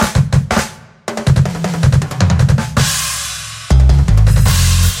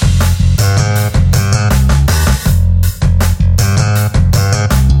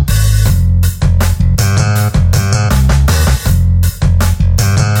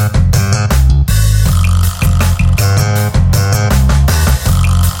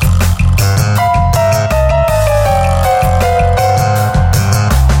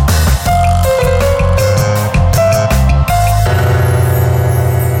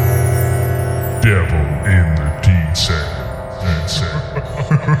devil in the detail.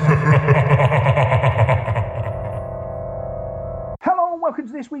 Hello and welcome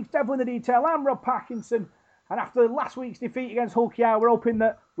to this week's Devil in the Detail. I'm Rob Parkinson, and after last week's defeat against Hull KR, we're hoping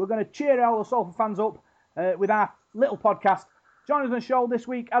that we're going to cheer all the Salford fans up with our little podcast. Joining us on the show this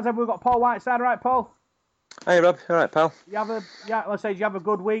week, as ever, we've got Paul Whiteside. All right, Paul? Hey, Rob. All right, pal? You have a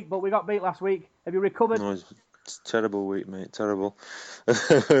good week, but we got beat last week. Have you recovered? No, it's a terrible week, mate. Terrible.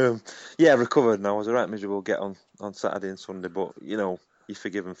 Yeah, recovered now. I was a right miserable get on Saturday and Sunday, but, you know, you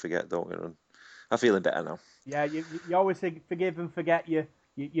forgive and forget, don't you? And I'm feeling better now. Yeah, you always forgive and forget your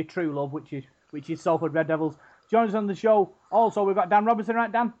true love, which is Salford Red Devils. Joining us on the show, also, we've got Dan Robertson.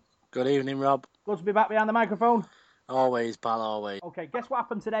 Right, Dan? Good evening, Rob. Good to be back behind the microphone. Always, pal, always. Okay, guess what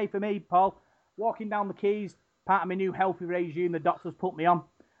happened today for me, Paul? Walking down the quays, part of my new healthy regime the doctors put me on.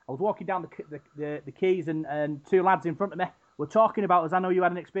 I was walking down the quays and two lads in front of me were talking about, as I know you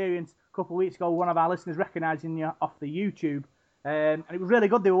had an experience a couple of weeks ago, one of our listeners recognising you off the YouTube. And it was really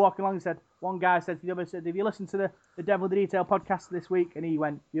good. They were walking along and one guy said to the other, have you listened to the Devil in the Detail podcast this week? And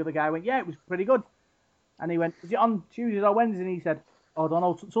the other guy went, yeah, it was pretty good. And he went, is it on Tuesdays or Wednesdays? And he said, oh, I don't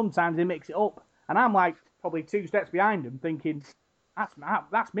know, sometimes they mix it up. And I'm like, probably two steps behind him, thinking,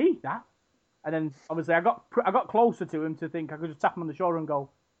 that's me, that. And then, obviously, I got closer to him to think I could just tap him on the shoulder and go,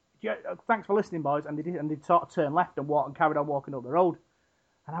 yeah, thanks for listening, boys. And they did, and they sort of turned left and carried on walking up the road.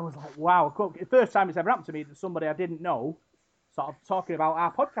 And I was like, wow. The first time it's ever happened to me that somebody I didn't know sort of talking about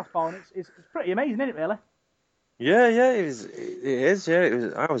our podcast, Paul, and it's pretty amazing, isn't it, really? Yeah, it is.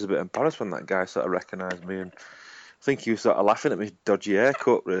 I was a bit embarrassed when that guy sort of recognised me, and I think he was sort of laughing at my dodgy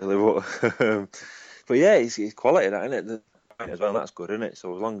haircut, really. But yeah, it's quality, that, isn't it? As well, that's good, isn't it?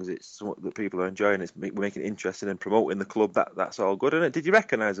 So as long as it's something that people are enjoying, we're making it interesting and promoting the club. That's all good, isn't it? Did you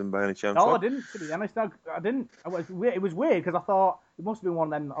recognise him by any chance? No, I didn't. To be honest, I didn't. It was weird because I thought it must have been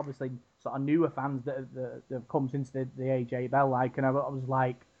one of them, obviously, sort of newer fans that have come since the AJ Bell, like, and I was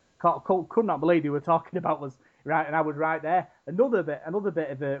like, could not believe you were talking about was right, and I was right there. Another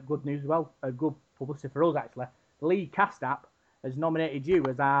bit of good news as well, good publicity for us actually. Lee Castap has nominated you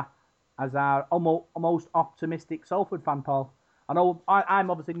as our almost optimistic Salford fan, Paul. I know I'm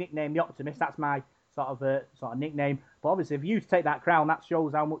obviously nicknamed the Optimist. That's my sort of nickname. But obviously, if you take that crown, that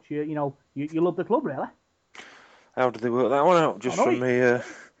shows how much you love the club, really. How did they work that one out? Just from me. Yeah.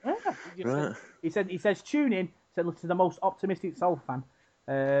 Right. He says tune in. Said look to the most optimistic Salford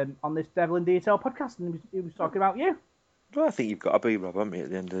fan on this Devil in Detail podcast, and he was talking about you. Well, I think you've got to be, Rob, haven't you? At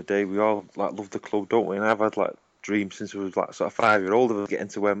the end of the day, we all love the club, don't we? And I've had dreams since we was sort of 5-year-old of us getting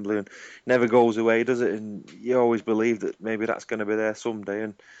to Wembley, and never goes away, does it? And you always believe that maybe that's going to be there someday.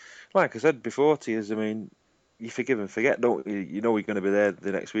 And like I said before to you, I mean, you forgive and forget, don't you? You know you're going to be there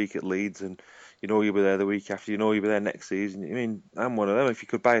the next week at Leeds, and you know you'll be there the week after. You know you'll be there next season. I mean, I'm one of them. If you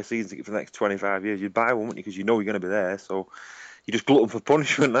could buy a season ticket for the next 25 years, you'd buy one, wouldn't you? Because you know you're going to be there. So you just glutton for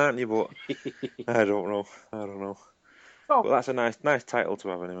punishment, aren't you? But I don't know. Well, that's a nice title to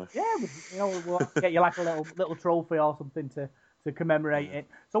have anyway. Yeah, we'll get you like a little trophy or something to commemorate it.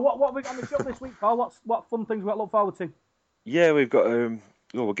 So what have we got on the show this week, Paul? What fun things we got to look forward to? Yeah, we've got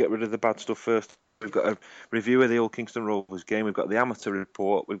we'll get rid of the bad stuff first. We've got a review of the Old Kingston Rovers game. We've got the amateur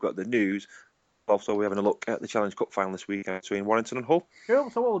report. We've got the news. Also, we're having a look at the Challenge Cup final this week between Warrington and Hull. Cool.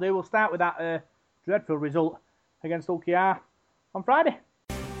 So what we'll do, we'll start with that dreadful result against Hull KR on Friday.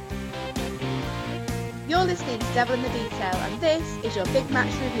 You're listening to Devil in the Detail, and this is your big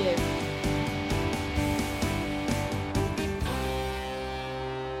match review.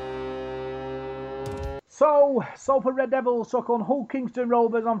 So, Salford Red Devils took on Hull Kingston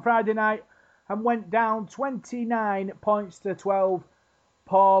Rovers on Friday night and went down 29 points to 12.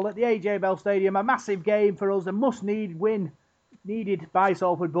 Paul, at the AJ Bell Stadium, a massive game for us, a must-need win needed by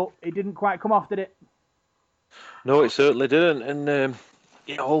Salford, but it didn't quite come off, did it? No, it certainly didn't. And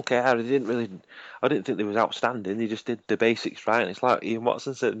Hull KR, I didn't think they was outstanding. They just did the basics right. And it's like Ian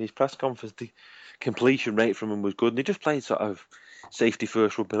Watson said in his press conference, the completion rate from them was good. And they just played sort of safety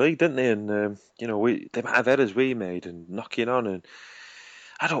first rugby league, didn't they? And they might have errors we made and knocking on, and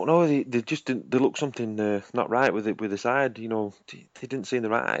I don't know. They just didn't. They looked something not right with the side. They didn't seem the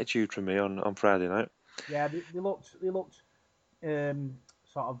right attitude from me on Friday night. Yeah, they looked sort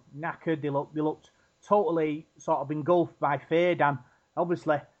of knackered. They looked totally sort of engulfed by fear, Dan.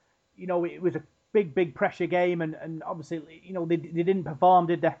 Obviously, it was a big pressure game, and obviously, they didn't perform,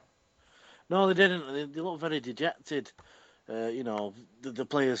 did they? No, they didn't. They looked very dejected. The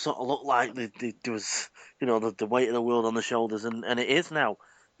players sort of looked like there was, the weight of the world on the shoulders, and it is now.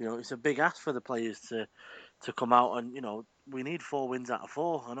 It's a big ask for the players to come out, and we need 4 wins out of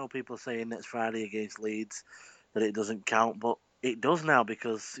 4. I know people are saying next Friday against Leeds that it doesn't count, but it does now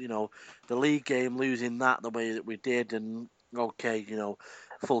because the league game, losing that the way that we did, and okay,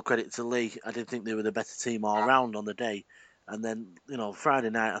 full credit to Lee. I did think they were the better team all round on the day. And then, Friday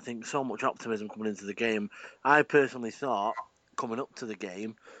night, I think so much optimism coming into the game. I personally thought, coming up to the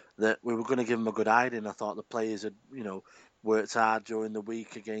game, that we were going to give them a good hiding. I thought the players had, worked hard during the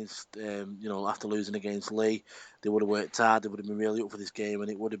week against, after losing against Lee. They would have worked hard. They would have been really up for this game,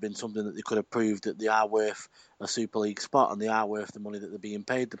 and it would have been something that they could have proved that they are worth a Super League spot and they are worth the money that they're being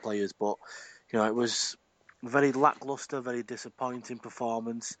paid, the players. But, it was very lacklustre, very disappointing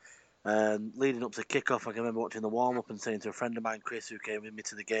performance. Leading up to kick-off, I can remember watching the warm-up and saying to a friend of mine, Chris, who came with me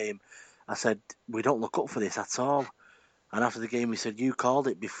to the game, I said, we don't look up for this at all. And after the game, we said, you called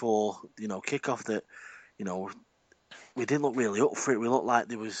it before, kick-off that, we didn't look really up for it. We looked like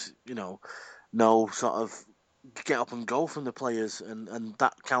there was, no sort of get up and go from the players, and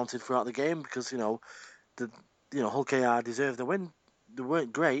that counted throughout the game because, Hull KR deserved the win. They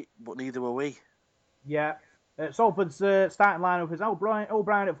weren't great, but neither were we. Yeah. Salford's starting lineup is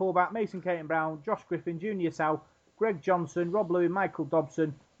O'Brien at fullback, Mason Caton-Brown, Josh Griffin, Junior South, Greg Johnson, Rob Lewin, Michael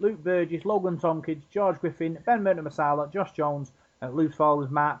Dobson, Luke Burgess, Logan Tompkins, George Griffin, Ben Merton-Masala, Josh Jones, loose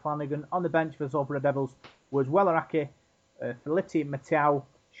forwards Mark Flanagan. On the bench for Salford Devils was Welleraki, Felicity Mateo,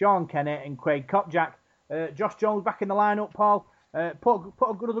 Sean Kennett and Craig Kopjak. Josh Jones back in the lineup, Paul. Put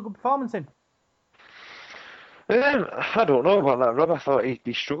a good performance in. I don't know about that, Rob. I thought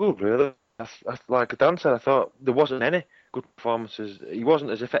he struggled, really. Like Dan said, I thought there wasn't any good performances. He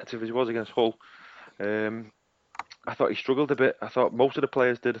wasn't as effective as he was against Hull. I thought he struggled a bit. I thought most of the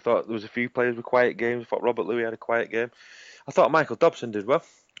players did. I thought there was a few players with quiet games. I thought Robert Louis had a quiet game. I thought Michael Dobson did well.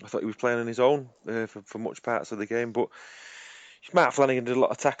 I thought he was playing on his own for much parts of the game. But Matt Flanagan did a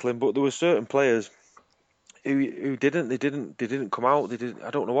lot of tackling. But there were certain players who didn't. They didn't come out. They didn't. I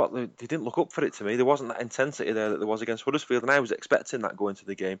don't know what. They didn't look up for it to me. There wasn't that intensity there that there was against Huddersfield, and I was expecting that going to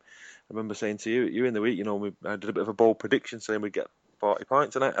the game. I remember saying to you in the week, I did a bit of a bold prediction saying we'd get 40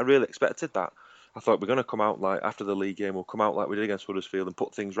 points, and I really expected that. I thought we're going to come out like after the league game, we'll come out like we did against Huddersfield and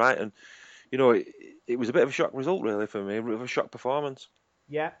put things right. And it was a bit of a shock result really for me, a bit of a shock performance.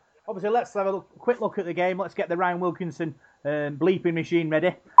 Yeah, obviously let's have a quick look at the game. Let's get the Ryan Wilkinson bleeping machine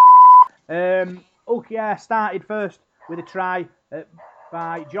ready. OKR started first with a try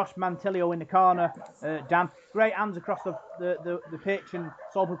by Josh Mantilio in the corner. Dan, great hands across the pitch, and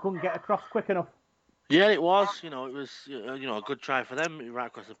Salford couldn't get across quick enough. Yeah, it was. It was a good try for them right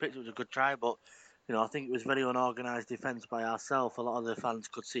across the pitch. It was a good try, but I think it was very unorganised defence by ourselves. A lot of the fans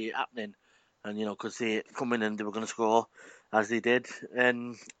could see it happening, and could see it coming, and they were going to score as they did.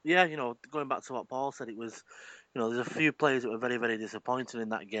 And yeah, going back to what Paul said, it was there's a few players that were very, very disappointing in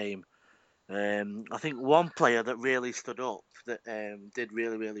that game. I think one player that really stood up that did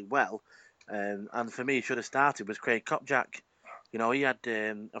really, really well, and for me should have started, was Craig Kopjak. He had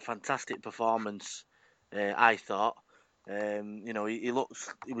a fantastic performance. I thought, he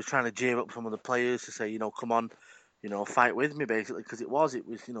was trying to jeer up some of the players to say, come on, fight with me, basically, because it was a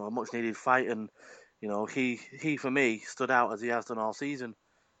much needed fight, and he for me stood out as he has done all season,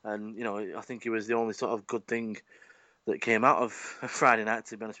 and I think he was the only sort of good thing that came out of Friday night,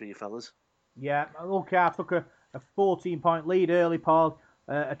 to be honest with you fellas. Yeah, OKR took a 14-point lead early, Paul.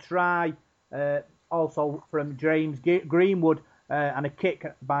 A try also from James Greenwood. And a kick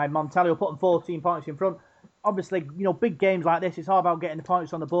by Montello, putting 14 points in front. Obviously, big games like this, it's all about getting the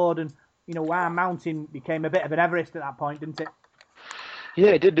points on the board, and our mountain became a bit of an Everest at that point, didn't it? Yeah,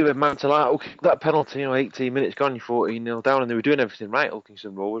 it did do with Mantello. That penalty, 18 minutes gone, you're 14-0 down, and they were doing everything right,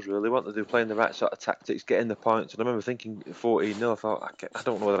 Wilkinson Rovers, really, weren't they? They were playing the right sort of tactics, getting the points, and I remember thinking 14-0, I thought, I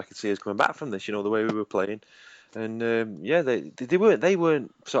don't know whether I could see us coming back from this, the way we were playing. And, they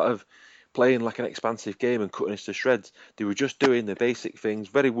weren't sort of playing like an expansive game and cutting us to shreds. They were just doing the basic things,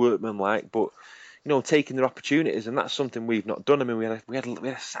 very workmanlike, but taking their opportunities, and that's something we've not done. I mean, we had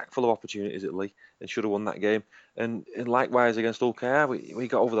a sack full of opportunities at Lee and should have won that game. And likewise against Hull KR, we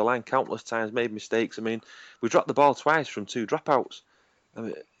got over the line countless times, made mistakes. I mean, we dropped the ball twice from 2 dropouts,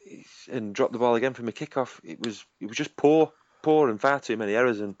 and dropped the ball again from a kickoff. It was just poor, and far too many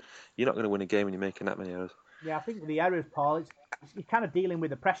errors. And you're not going to win a game when you're making that many errors. Yeah, I think with the errors, Paul, you're kind of dealing with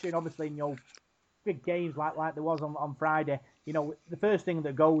the pressure, and obviously, big games like there was on Friday. The first thing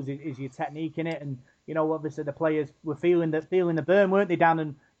that goes is your technique in it, and obviously the players were feeling the burn, weren't they, Dan?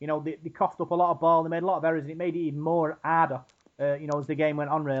 And they coughed up a lot of ball, they made a lot of errors, and it made it even more harder, as the game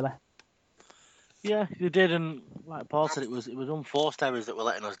went on, really. Yeah, they did, and like Paul said, it was unforced errors that were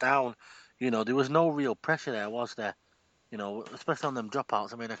letting us down. There was no real pressure there, was there? Especially on them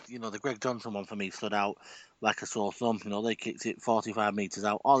dropouts. I mean, the Greg Johnson one for me stood out like a sore thumb. They kicked it 45 metres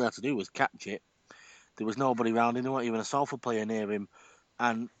out. All they had to do was catch it. There was nobody around him. There wasn't even a Salford player near him,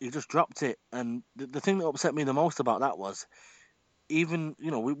 and he just dropped it. And the thing that upset me the most about that was, even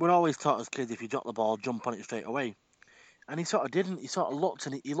we're always taught as kids, if you drop the ball, jump on it straight away. And he sort of didn't. He sort of looked,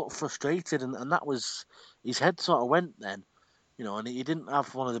 and he looked frustrated, and that was his head sort of went then. And he didn't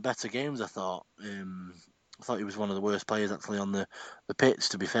have one of the better games, I thought. I thought he was one of the worst players actually on the pitch,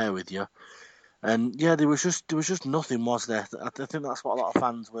 to be fair with you. And yeah, there was just nothing, was there? I think that's what a lot of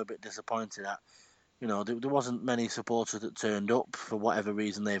fans were a bit disappointed at. There wasn't many supporters that turned up for whatever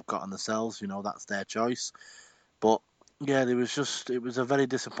reason they've got on themselves. That's their choice. But yeah, it was a very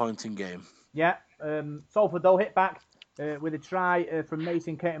disappointing game. Yeah, Salford though hit back with a try from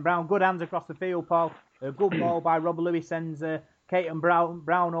Mason Caton-Brown. Good hands across the field, Paul. A good ball by Robert Lewis sends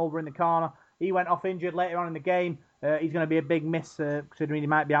Caton-Brown over in the corner. He went off injured later on in the game. He's going to be a big miss, considering he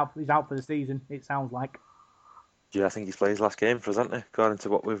might be out. He's out for the season, it sounds like. Yeah, I think he's played his last game for us, hasn't he? According to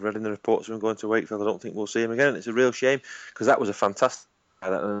what we've read in the reports from going to Wakefield, I don't think we'll see him again. It's a real shame, because that was a fantastic.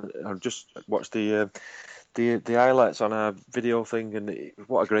 I just watched the highlights on our video thing, and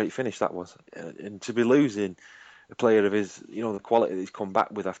what a great finish that was. And to be losing a player of his, the quality that he's come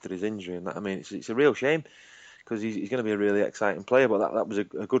back with after his injury, and that, I mean, it's a real shame, because he's going to be a really exciting player. But that was a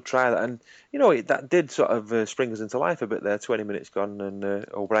good try, and that did sort of spring us into life a bit there. 20 minutes gone, and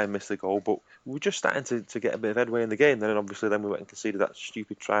O'Brien missed the goal, but we were just starting to get a bit of headway in the game. Then obviously we went and conceded that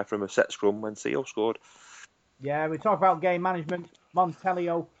stupid try from a set scrum when CO scored. Yeah, we talk about game management.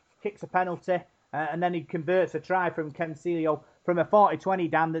 Montelio kicks a penalty, and then he converts a try from Kensilio from a 40-20,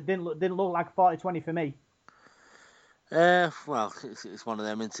 Dan, that didn't look like a 40-20 for me. Well, it's one of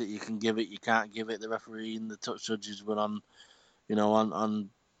them, isn't it? You can give it, you can't give it. The referee and the touch judges were on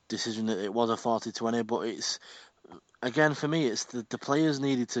decision that it was a 40-20, but it's, again, for me, it's the players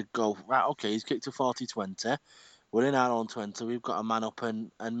needed to go, right, okay, he's kicked a 40-20, we're in our own 20, we've got to man up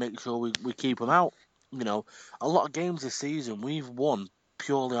and make sure we keep them out. A lot of games this season, we've won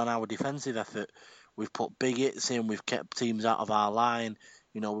purely on our defensive effort. We've put big hits in, we've kept teams out of our line,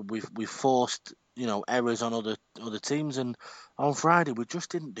 we've forced errors on other teams, and on Friday we just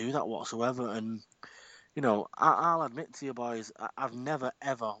didn't do that whatsoever. And I'll admit to you boys, I've never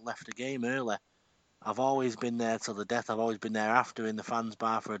ever left a game early. I've always been there till the death. I've always been there after in the fans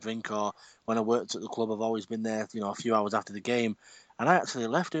bar for a drink, or when I worked at the club, I've always been there a few hours after the game. And I actually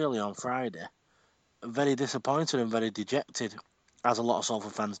left early on Friday, very disappointed and very dejected, as a lot of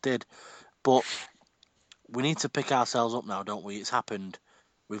Salford fans did. But we need to pick ourselves up now, don't we? It's happened.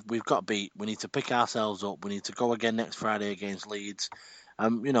 We've got beat. We need to pick ourselves up. We need to go again next Friday against Leeds.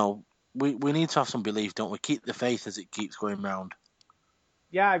 We need to have some belief, don't we? Keep the faith as it keeps going round.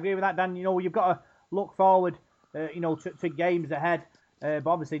 Yeah, I agree with that, Dan. You've got to look forward, to games ahead. But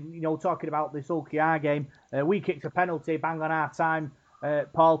obviously, talking about this OKR game, we kicked a penalty, bang on our time,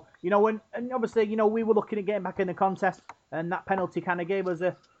 Paul. And obviously, we were looking at getting back in the contest, and that penalty kind of gave us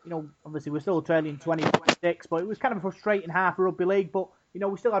obviously we're still trailing 20-26, but it was kind of a frustrating half of rugby league. But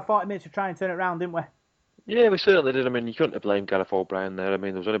we still had 40 minutes to try and turn it around, didn't we? Yeah, we certainly did. I mean, you couldn't have blamed Gareth O'Brien there. I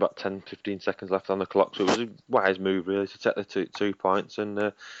mean, there was only about 10-15 seconds left on the clock, so it was a wise move, really, to take the 2 points. And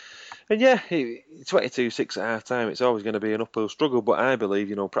yeah, 22-6 at half time, it's always going to be an uphill struggle, but I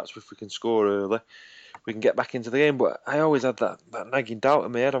believe, perhaps if we can score early, we can get back into the game. But I always had that nagging doubt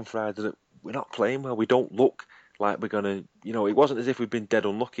in my head on Friday that we're not playing well. We don't look like we're going to, it wasn't as if we'd been dead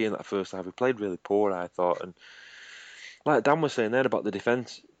unlucky in that first half. We played really poor, I thought. And like Dan was saying there about the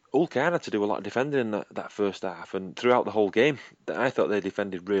defence, Ulcan had to do a lot of defending in that first half, and throughout the whole game, I thought they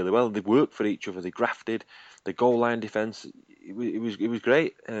defended really well. They worked for each other, they grafted, the goal line defence, it was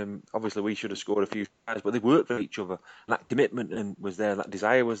great. Obviously, we should have scored a few times, but they worked for each other. And that commitment was there, that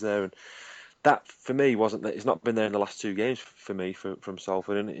desire was there, and that for me wasn't that. It's not been there in the last 2 games for me from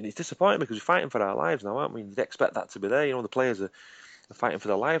Salford, and it's disappointing because we're fighting for our lives now, aren't we? You'd expect that to be there. The players are fighting for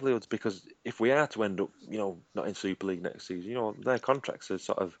their livelihoods, because if we are to end up, not in Super League next season, their contracts are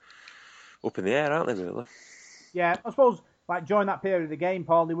sort of up in the air, aren't they, really? Yeah, I suppose, like, during that period of the game,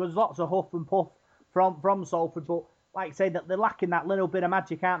 Paul, there was lots of huff and puff from Salford, but, like I say, that they're lacking that little bit of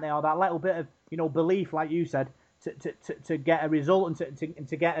magic, aren't they, or that little bit of, belief, like you said, to get a result and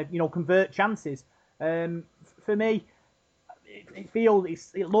to get convert chances. For me,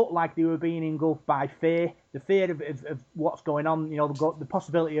 it looked like they were being engulfed by fear, the fear of what's going on, the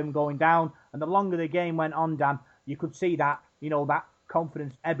possibility of them going down. And the longer the game went on, Dan, you could see that, that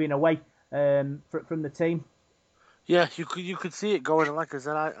confidence ebbing away from the team. Yeah, you could see it going. Like I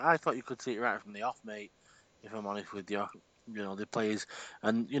said, I thought you could see it right from the off, mate, if I'm honest with you. The players,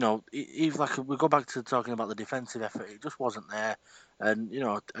 and even like we go back to talking about the defensive effort, it just wasn't there. And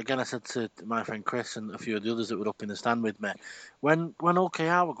again, I said to my friend Chris and a few of the others that were up in the stand with me, when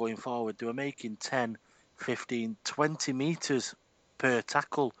OKR were going forward, they were making 10, 15, 20 metres per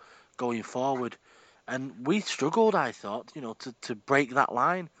tackle going forward. And we struggled, I thought, to break that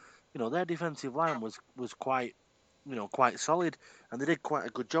line. Their defensive line was quite, quite solid, and they did quite a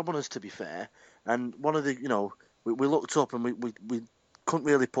good job on us, to be fair. And one of the, we looked up and we couldn't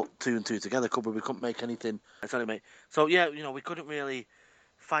really put two and two together, could we? We couldn't make anything. Sorry, mate. So, yeah, we couldn't really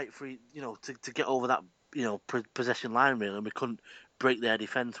fight for, to get over that, possession line, really, and we couldn't break their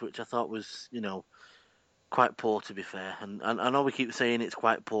defence, which I thought was, quite poor, to be fair. And I know we keep saying it's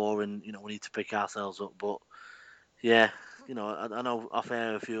quite poor and, we need to pick ourselves up. But, yeah, I know off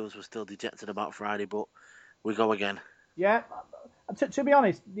air a few of us were still dejected about Friday, but we go again. Yeah, to be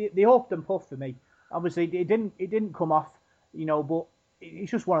honest, the huffed and puffed for me. Obviously, it didn't come off, but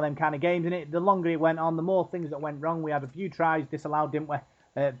it's just one of them kind of games, isn't it? The longer it went on, the more things that went wrong. We had a few tries disallowed, didn't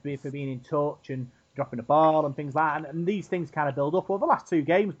we, for being in touch and dropping the ball and things like that. And these things kind of build up. Over the last 2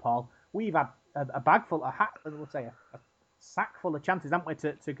 games, Paul, we've had a sack full of chances, haven't we,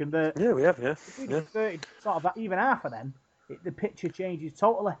 to convert? Yeah, we have, yeah. If we converted sort of even half of them, the picture changes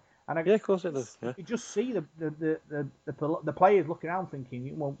totally. And yeah, of course it does. Yeah. You just see the players looking around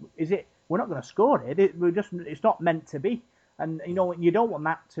thinking, well, is it? We're not going to score it. It's not meant to be. And you don't want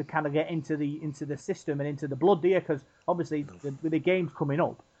that to kind of get into the system and into the blood, do you? Because obviously, with the games coming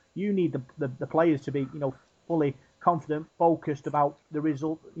up, you need the players to be fully confident, focused about the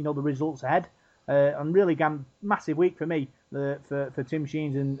result, the results ahead. And really, again, massive week for me, for Tim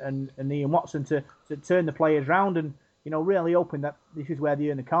Sheens and Ian Watson to turn the players round and really hoping that this is where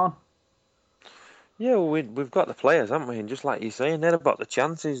they earn the corn. Yeah, well, we've got the players, haven't we? And just like you're saying, then about the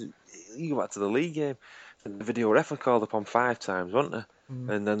chances, you go back to the league game, and the video ref were called upon 5 times, weren't there?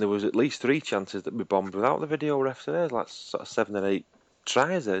 And then there was at least 3 chances that we bombed without the video ref. So there's like sort of 7 or 8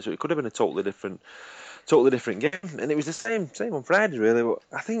 tries there. So it could have been a totally different game. And it was the same on Friday, really. But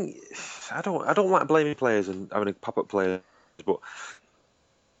I think I don't like blaming players and having a pop at players, but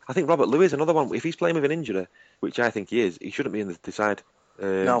I think Robert Lewis, another one. If he's playing with an injury, which I think he is, he shouldn't be in the side.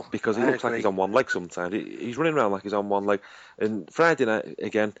 No, because he looks like he's on one leg sometimes. He's running around like he's on one leg. And Friday night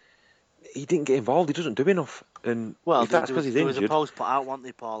again, he didn't get involved. He doesn't do enough. And if that's because he's injured, there was a post put out, wasn't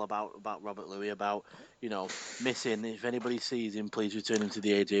there, Paul, about Robert Louis, about missing. If anybody sees him, please return him to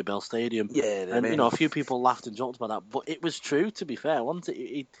the AJ Bell Stadium. Yeah, and a few people laughed and joked about that, but it was true. To be fair, wasn't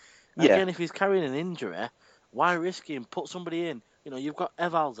it? Again, if he's carrying an injury, why risk him? Put somebody in. You've got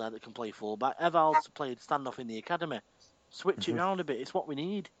Evals there that can play fullback. Evals played standoff in the academy. Switch it round a bit. It's what we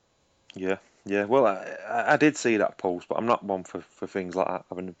need. Yeah. Well, I did see that post, but I'm not one for things like that,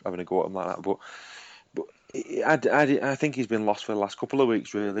 having a go at him like that. But I think he's been lost for the last couple of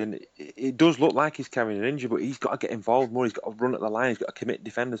weeks, really. And it does look like he's carrying an injury, but he's got to get involved more. He's got to run at the line. He's got to commit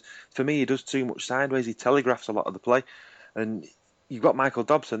defenders. For me, he does too much sideways. He telegraphs a lot of the play. And you've got Michael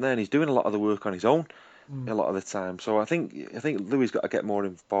Dobson there, and he's doing a lot of the work on his own. A lot of the time, so I think Louis got to get more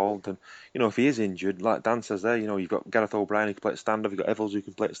involved, and if he is injured, like Dan says there, you've got Gareth O'Brien who can play at stand-off, you've got Evans who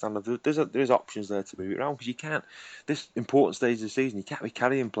can play at stand-off. There's options there to move it around, because you can't, this important stage of the season, you can't be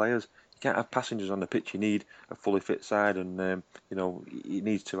carrying players, you can't have passengers on the pitch. You need a fully fit side, and you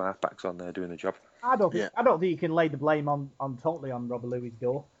need 2 half-backs on there doing the job. I don't think you can lay the blame totally on Robert Louis'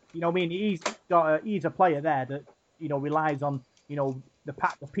 door. He's a player there that relies on the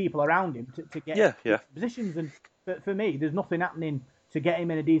people around him to get positions, and for me, there's nothing happening to get him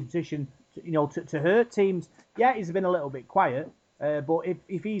in a decent position to hurt teams. Yeah, he's been a little bit quiet, but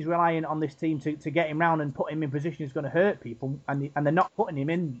if he's relying on this team to get him round and put him in position is going to hurt people, and they're not putting him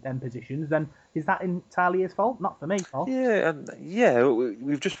in them positions, then is that entirely his fault? Not for me, Paul.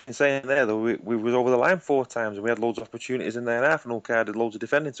 We've just been saying there though, we was over the line 4 times and we had loads of opportunities in there, and half an old card had loads of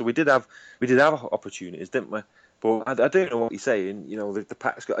defending, so we did have opportunities, didn't we? But I don't know what he's saying. The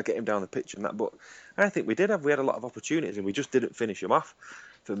pack's got to get him down the pitch and that. But I think we had a lot of opportunities and we just didn't finish them off.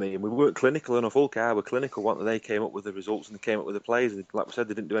 For me, and we weren't clinical enough. Ulcar were clinical. Once they came up with the results and they came up with the plays, and like we said,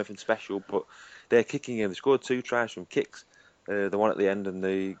 they didn't do anything special. But they're kicking in. They scored 2 tries from kicks. The one at the end and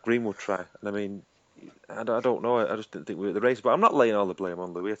the Greenwood try. And I mean, I don't know. I just didn't think we were at the race. But I'm not laying all the blame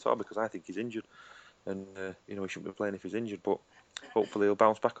on Louis at all, because I think he's injured, and he shouldn't be playing if he's injured. But hopefully he'll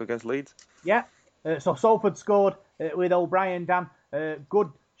bounce back against Leeds. Yeah. So Salford scored with O'Brien, Dan. Good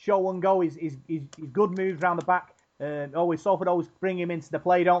show and go. He's good moves round the back. Salford always bring him into the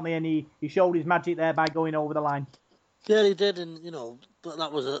play, don't they? And he showed his magic there by going over the line. Yeah, he did, and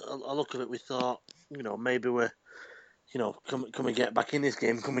that was a look of it. We thought, maybe we're, can we get back in this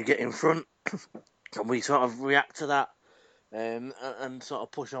game? Can we get in front? Can we sort of react to that and sort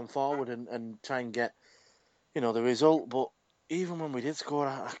of push on forward and try and get, the result? But even when we did score,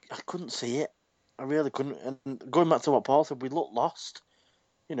 I couldn't see it. I really couldn't. And going back to what Paul said, we looked lost.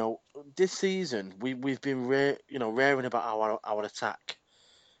 you know, this season we've been raring about our attack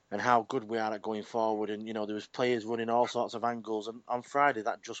and how good we are at going forward. And you know, there was players running all sorts of angles, and on Friday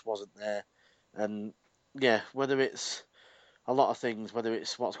that just wasn't there. And yeah, whether it's a lot of things, whether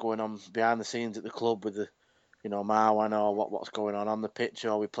it's what's going on behind the scenes at the club with the, you know, Marwan, or what's going on the pitch,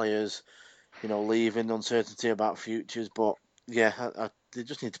 or with players, you know, leaving, uncertainty about futures. But yeah, they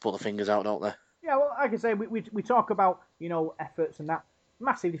just need to pull the fingers out, don't they? Yeah, well, like I say, we talk about, you know, efforts and that.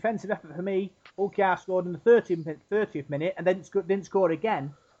 Massive defensive effort for me. Ulkar scored in the 30th minute and then didn't score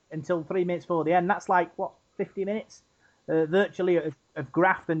again until 3 minutes before the end. That's like, what, 50 minutes? Virtually of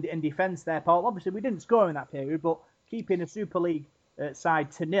graft and defence there, Paul. Obviously, we didn't score in that period, but keeping a Super League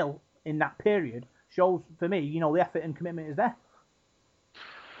side to 0 in that period shows, for me, you know, the effort and commitment is there.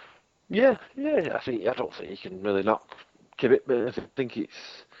 Yeah. I don't think you can really not give it, but I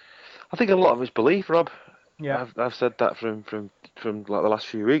think a lot of it's belief, Rob. Yeah. I've said that from like the last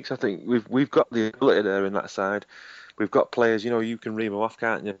few weeks. I think we've got the ability there in that side. We've got players, you know, you can ream them off,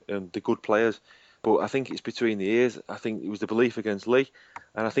 can't you? And the good players. But I think it's between the ears. I think it was the belief against Lee,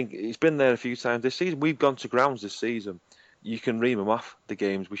 and I think it's been there a few times this season. We've gone to grounds this season. You can ream them off the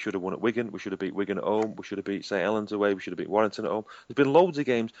games. We should have won at Wigan. We should have beat Wigan at home. We should have beat St Helens away. We should have beat Warrington at home. There's been loads of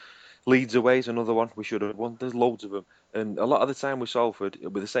games. Leeds away is another one we should have won. There's loads of them. And a lot of the time with Salford,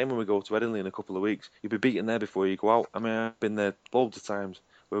 it'll be the same when we go to Headingley in a couple of weeks. You'll be beaten there before you go out. I mean, I've been there loads of times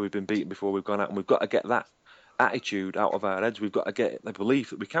where we've been beaten before we've gone out, and we've got to get that attitude out of our heads. We've got to get the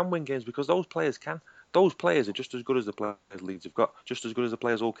belief that we can win games, because those players can. Those players are just as good as the players Leeds have got, just as good as the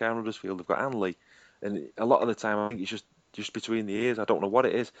players Ulkar and Huddersfield have got, and Lee. And a lot of the time, I think it's just between the ears. I don't know what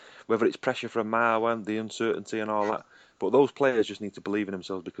it is, whether it's pressure from Marwan, the uncertainty and all that. But those players just need to believe in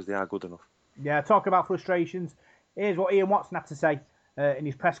themselves because they are good enough. Yeah, talk about frustrations. Here's what Ian Watson had to say in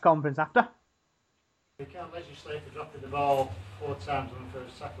his press conference after. You can't legislate for dropping the ball 4 times on the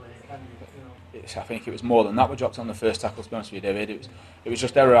first tackle, can you? I think it was more than that we dropped on the first tackle, to be honest with you, David. It was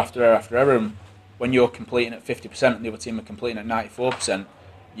just error after error after error. And when you're completing at 50% and the other team are completing at 94%,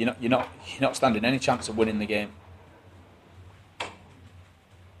 you're not standing any chance of winning the game.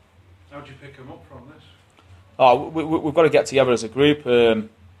 How do you pick them up from this? We've got to get together as a group and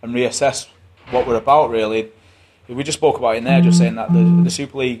reassess what we're about, really. We just spoke about it in there, just saying that the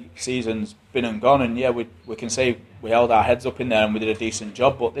Super League season's been and gone, and yeah, we can say we held our heads up in there and we did a decent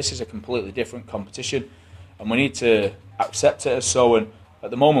job, but this is a completely different competition, and we need to accept it as so. And at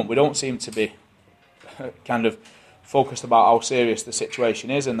the moment, we don't seem to be kind of focused about how serious the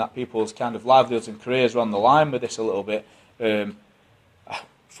situation is, and that people's kind of livelihoods and careers are on the line with this a little bit.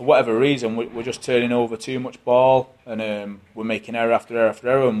 For whatever reason, we're just turning over too much ball, and we're making error after error after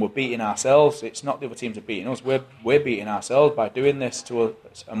error, and we're beating ourselves. It's not the other teams are beating us. We're beating ourselves by doing this to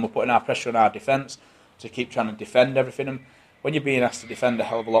us, and we're putting our pressure on our defence to keep trying to defend everything. And when you're being asked to defend a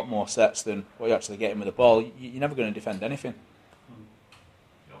hell of a lot more sets than what you're actually getting with the ball, you're never going to defend anything.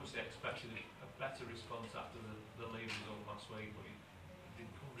 You obviously expected a better response after the lead result last week, but it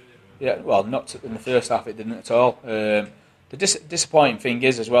didn't come, did it? Yeah, well, not in the first half, it didn't at all. The disappointing thing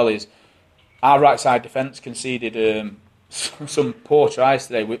is, as well, is our right side defence conceded some poor tries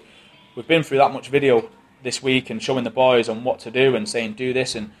today. We've been through that much video this week and showing the boys on what to do and saying do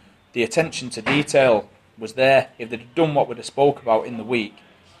this, and the attention to detail was there. If they'd have done what we'd have spoke about in the week,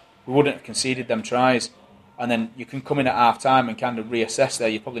 we wouldn't have conceded them tries. And then you can come in at half time and kind of reassess there.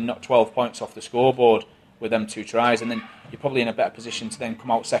 You probably knock 12 points off the scoreboard with them 2 tries, and then you're probably in a better position to then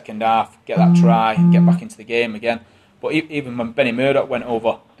come out second half, get that try, and get back into the game again. But even when Benny Murdoch went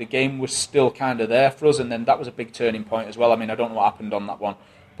over, the game was still kind of there for us, and then that was a big turning point as well. I mean, I don't know what happened on that one,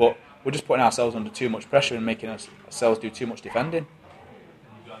 but we're just putting ourselves under too much pressure and making ourselves do too much defending.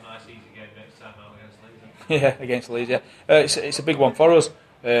 You've got a nice easy game next time out against Leeds. Yeah, against Leeds, yeah. It's a big one for us.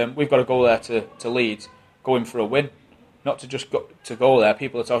 We've got to go there to Leeds, going for a win, not to just go there.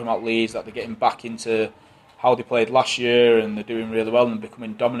 People are talking about Leeds, that they're getting back into how they played last year and they're doing really well and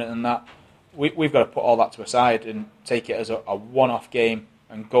becoming dominant in that. We've got to put all that to a side and take it as a one-off game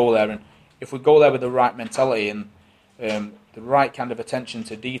and go there. And if we go there with the right mentality and the right kind of attention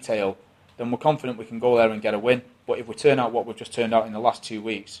to detail, then we're confident we can go there and get a win. But if we turn out what we've just turned out in the last 2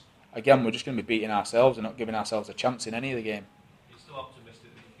 weeks, again, we're just going to be beating ourselves and not giving ourselves a chance in any of the game. You're still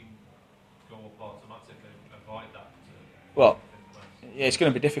optimistic that you can go up automatically and avoid that? Well, yeah, it's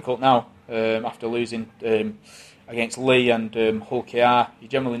going to be difficult now after losing against Lee and Hull KR. You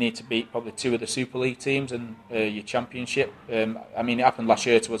generally need to beat probably 2 of the Super League teams and your Championship. I mean, it happened last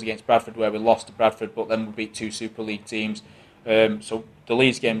year to us against Bradford, where we lost to Bradford, but then we beat 2 Super League teams. So the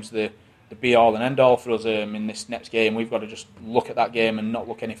Leeds game's the be-all and end-all for us in this next game. We've got to just look at that game and not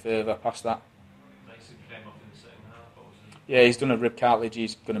look any further past that. Mason came off in the second half, Yeah, he's done a rib cartilage.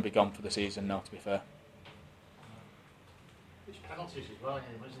 He's going to be gone for the season now, to be fair. It's penalties as well,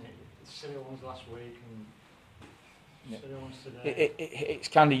 isn't it? It's silly ones last week and silly ones today. It's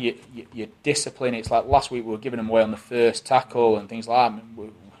kind of your discipline. It's like last week we were giving them away on the first tackle and things like that.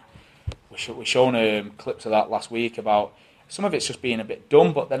 We're showing clips of that last week about some of it's just being a bit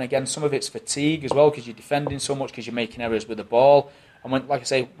dumb, but then again, some of it's fatigue as well because you're defending so much because you're making errors with the ball. And when, like I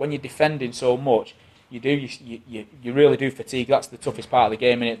say, when you're defending so much, you really do fatigue. That's the toughest part of the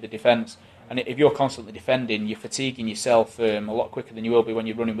game, isn't it? The defence. And if you're constantly defending, you're fatiguing yourself a lot quicker than you will be when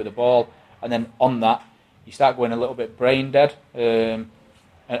you're running with the ball. And then on that, you start going a little bit brain dead. And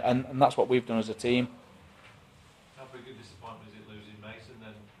that's what we've done as a team. How big a disappointment is it losing Mason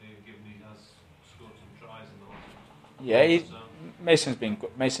then, given he has scored some tries in the last? Yeah,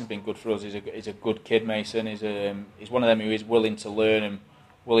 Mason's been good for us. He's a good kid. Mason he's one of them who is willing to learn and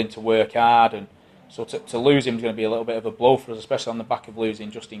willing to work hard. And so to lose him is going to be a little bit of a blow for us, especially on the back of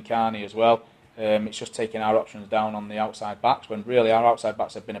losing Justin Carney as well. It's just taking our options down on the outside backs when really our outside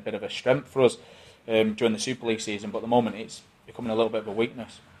backs have been a bit of a strength for us during the Super League season. But at the moment it's becoming a little bit of a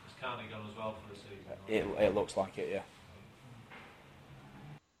weakness. Is Carney gone as well for the season? It looks like it, yeah.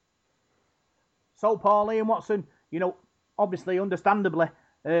 So Paul, Ian Watson, obviously, understandably,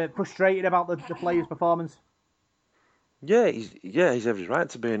 frustrated about the players' performance. Yeah, he's every right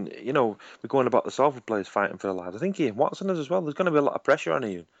to be. And we're going about the Salford players fighting for the lad. I think Ian Watson is as well. There's going to be a lot of pressure on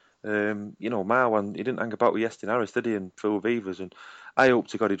Ian. Marwan, he didn't hang about with Yestin Harris, did he? And Phil Vivers. And I hope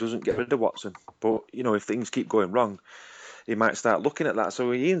to God he doesn't get rid of Watson. But if things keep going wrong, he might start looking at that.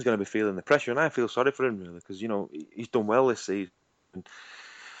 So Ian's going to be feeling the pressure, and I feel sorry for him really because he's done well this season.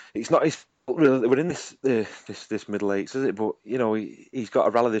 It's not his fault really that we're in this middle eights, is it? But he's got to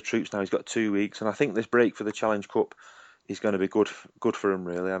rally the troops now. He's got 2 weeks, and I think this break for the Challenge Cup is going to be good for him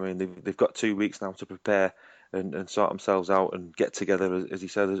really. I mean, they've got 2 weeks now to prepare and sort themselves out and get together, as he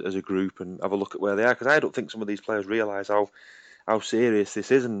said, as a group and have a look at where they are. Because I don't think some of these players realise how serious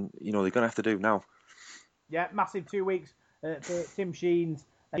this is, and they're going to have to do now. Yeah, massive 2 weeks for Tim Sheens.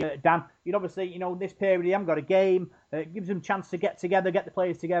 Dan, obviously, this period they haven't got a game. It gives them a chance to get together, get the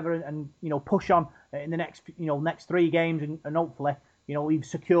players together, and push on in the next 3 games, and hopefully, we've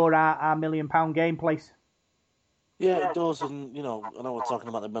secured our £1 million game place. Yeah, it does, and I know we're talking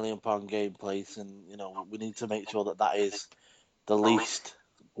about the £1 million game place, and we need to make sure that is the least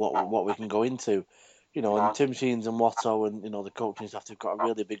what we can go into. And Tim Sheens and Watto and the coaching staff have got a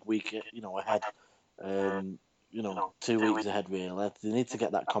really big week ahead. 2 weeks ahead really. They need to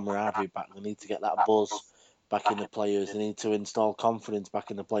get that camaraderie back. They need to get that buzz back in the players. They need to install confidence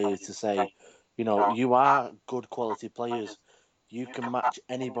back in the players to say, you are good quality players. You can match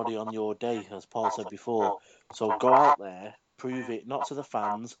anybody on your day, as Paul said before. So go out there, prove it, not to the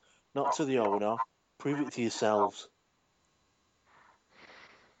fans, not to the owner, prove it to yourselves.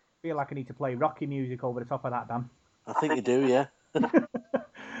 I feel like I need to play Rocky music over the top of that, Dan. I think you do, yeah.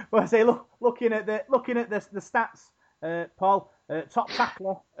 Well, I say, looking at the stats, Paul. Top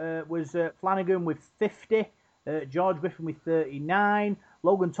tackler was Flanagan with 50, George Griffin with 39,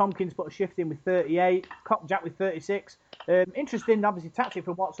 Logan Tompkins put a shift in with 38, Kopjak with 36. Interesting, obviously, tactic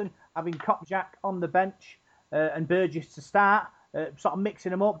from Watson, having Kopjak on the bench and Burgess to start, sort of mixing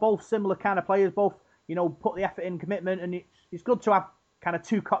them up. Both similar kind of players, both put the effort in, commitment, and it's good to have kind of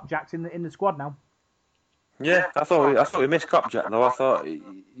 2 Kopjaks in the squad now. Yeah, I thought we missed Kopjak though. I thought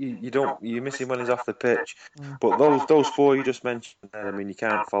you miss him when he's off the pitch. But those 4 you just mentioned there, I mean, you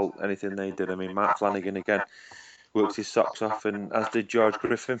can't fault anything they did. I mean, Mark Flanagan again worked his socks off, and as did George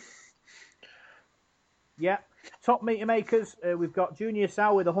Griffin. Yeah, top meter makers. We've got Junior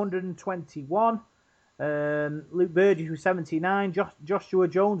Sow with 121, Luke Burgess with 79, Joshua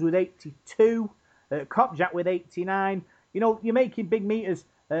Jones with 82, Kopjak with 89. You're making big meters,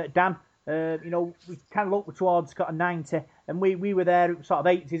 Dan. We kind of look towards got a 90, and we were there sort of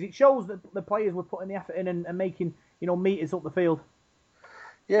 80s. It shows that the players were putting the effort in and making meters up the field.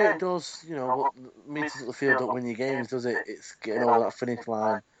 Yeah, it does. Meters up the field don't win your games, does it? It's getting over that finish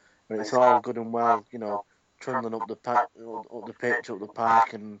line, and it's all good and well, trundling up the pitch, up the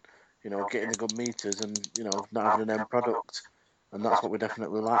park, and getting the good meters, and not having an end product, and that's what we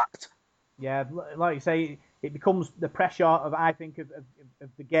definitely lacked. Yeah, like you say, it becomes the pressure of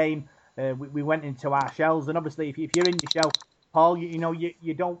the game. We went into our shells, and obviously, if you're in your shell, Paul,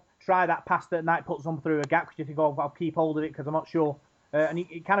 you don't try that pass that might put some through a gap because you think, I'll keep hold of it because I'm not sure, and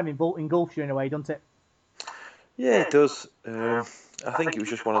it kind of engulfs you in a way, doesn't it? Yeah, it does. I think it was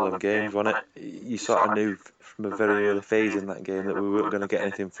just one of them games, wasn't it? You sort of knew from a very early phase in that game that we weren't going to get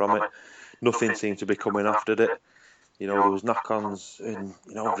anything from it. Nothing seemed to be coming off, did it? You know, there was knock-ons, and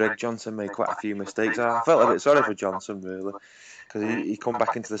you know, Greg Johnson made quite a few mistakes. I felt a bit sorry for Johnson, really, because he come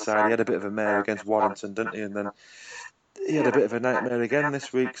back into the side. He had a bit of a mare against Warrington, didn't he? And then he had a bit of a nightmare again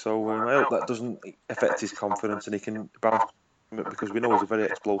this week. So I hope that doesn't affect his confidence and he can bounce from it, because we know he's a very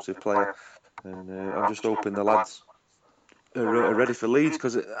explosive player. And I'm just hoping the lads are ready for Leeds,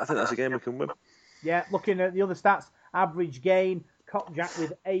 because I think that's a game we can win. Yeah, looking at the other stats, average gain, Kopjak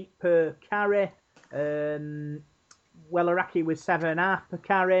with 8 per carry, Welleraki with 7.5 per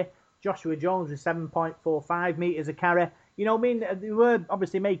carry, Joshua Jones with 7.45 metres a carry. You know, I mean, they were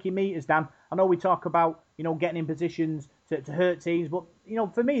obviously making metres, Dan. I know we talk about, you know, getting in positions to hurt teams, but, you know,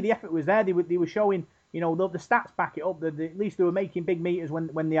 for me, the effort was there. They were showing, you know, the stats back it up. At least they were making big metres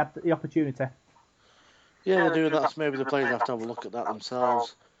when they had the opportunity. Yeah, they do. That's maybe the players have to have a look at that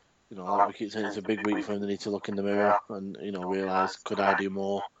themselves. You know, like we keep saying, it's a big week for them. They need to look in the mirror and, you know, realise, could I do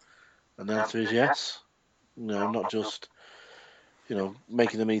more? And the answer is yes. You know, not just, you know,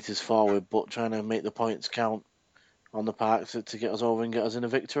 making the meters forward, but trying to make the points count on the park to get us over and get us in a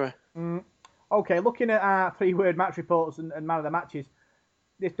victory. Okay, looking at our 3-word match reports and man of the matches,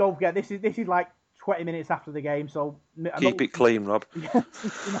 don't forget, this is like 20 minutes after the game, so... Keep it clean, Rob. Yeah.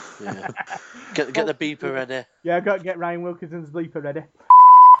 Get the beeper ready. Yeah, I've got to get Ryan Wilkinson's beeper ready.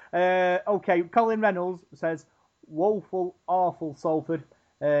 Okay, Colin Reynolds says, woeful, awful Salford.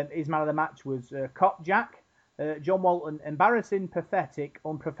 His man of the match was Kopjak. John Walton, embarrassing, pathetic,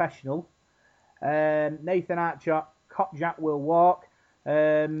 unprofessional. Nathan Archer, Kopjak will walk.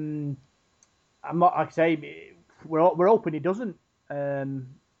 I'm not, like I say, we're hoping he doesn't.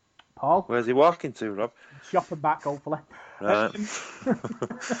 Paul? Where's he walking to, Rob? Shop and back, hopefully. Right.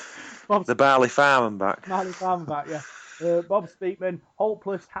 The Barley Farm and back. Barley Farm and back, yeah. Bob Speakman,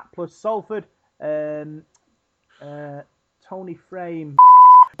 hopeless, hapless Salford. Tony Frame,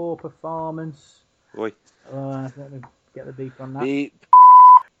 poor performance. Oi. Let me get the beep on that.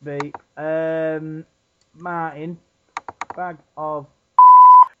 Beep. Martin, bag of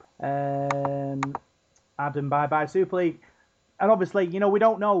Adam, bye Super League. And obviously, you know, we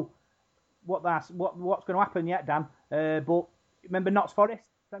don't know what's going to happen yet, Dan. But remember Notts Forest,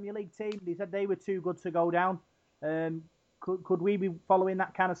 Premier League team, they said they were too good to go down. Could we be following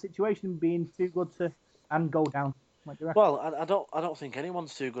that kind of situation, being too good to and go down? Well, I don't think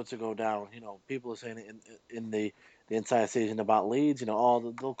anyone's too good to go down. You know, people are saying it in the entire season about Leeds. You know,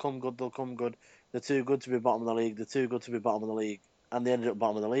 oh, they'll come good. They're too good to be bottom of the league. They're too good to be bottom of the league, and they ended up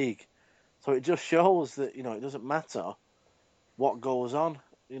bottom of the league. So it just shows that, you know, it doesn't matter what goes on.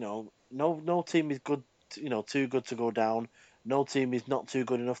 You know, no team is good. You know, too good to go down. No team is not too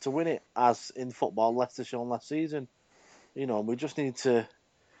good enough to win it. As in football, Leicester shown last season. You know, we just need to.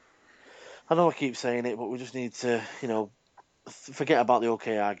 I know I keep saying it, but we just need to, you know, forget about the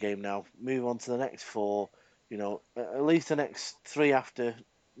OKR game now. Move on to the next 4. You know, at least the next 3 after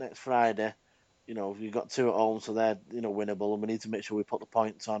next Friday. You know, we've got 2 at home, so they're, you know, winnable, and we need to make sure we put the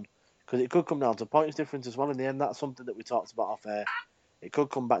points on, because it could come down to points difference as well. In the end, that's something that we talked about off air. It could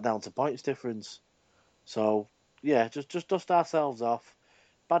come back down to points difference. So yeah, just dust ourselves off.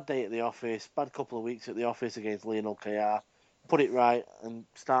 Bad day at the office. Bad couple of weeks at the office against Lionel KR. Put it right and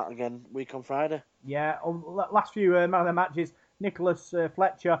start again week on Friday. Yeah, last few man of the matches, Nicholas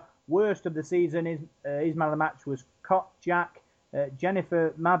Fletcher, worst of the season. His man of the match was Kopjak.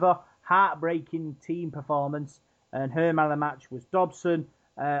 Jennifer Mather, heartbreaking team performance, and her man of the match was Dobson.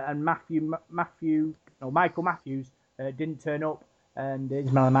 And Michael Matthews didn't turn up, and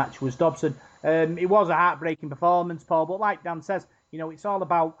his man of the match was Dobson. It was a heartbreaking performance, Paul, but like Dan says, you know, it's all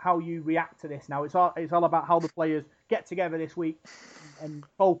about how you react to this now. It's all about how the players get together this week and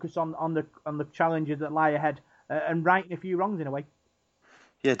focus on the challenges that lie ahead and righting a few wrongs in a way.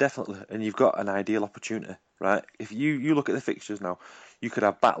 Yeah, definitely. And you've got an ideal opportunity, right? If you look at the fixtures now, you could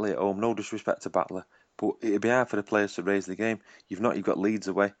have Batley at home, no disrespect to Batley, but it'd be hard for the players to raise the game. You've got Leeds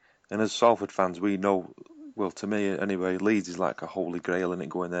away. And as Salford fans, we know, well, to me anyway, Leeds is like a holy grail in it,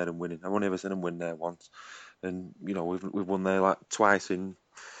 going there and winning. I've only ever seen them win there once. And, you know, we've won there like twice since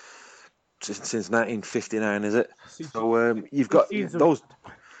 1959, is it? So you've got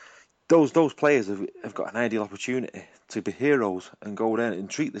those players have got an ideal opportunity to be heroes and go there and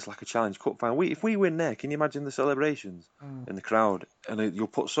treat this like a Challenge Cup final. If we win there, can you imagine the celebrations in the crowd? And you'll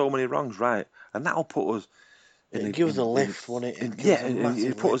put so many wrongs right, and that'll put us. It gives a lift, won't it?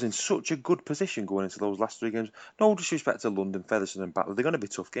 It put us in such a good position going into those last 3 games. No disrespect to London, Featherstone and Batley. They're going to be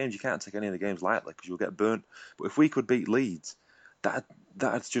tough games. You can't take any of the games lightly because you'll get burnt. But if we could beat Leeds,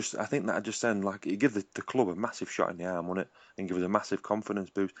 That'd just, I think that'd just send, like, it'd give the club a massive shot in the arm, wouldn't it? And give us a massive confidence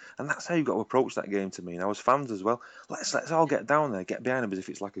boost. And that's how you've got to approach that game to me. Now, as fans as well, let's all get down there, get behind them as if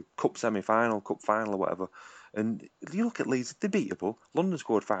it's like a cup semi-final, cup final or whatever. And you look at Leeds, they're beatable. London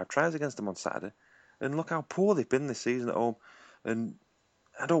scored 5 tries against them on Saturday. And look how poor they've been this season at home. And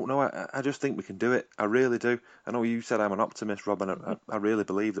I don't know, I just think we can do it. I really do. I know you said I'm an optimist, Rob, and I really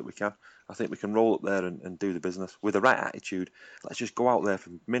believe that we can. I think we can roll up there and do the business with the right attitude. Let's just go out there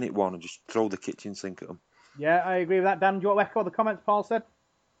from minute one and just throw the kitchen sink at them. Yeah, I agree with that. Dan, do you want to echo the comments Paul said?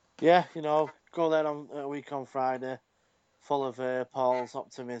 Yeah, go there on a week on Friday, full of Paul's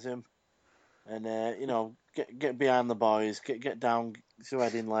optimism, and get behind the boys, get down to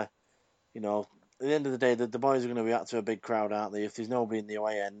Headingley. At the end of the day, the boys are going to react to a big crowd, aren't they? If there's nobody in the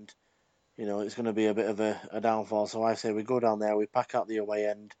away end, it's going to be a bit of a downfall. So I say we go down there, we pack out the away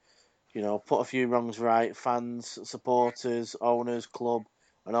end, put a few wrongs right, fans, supporters, owners, club,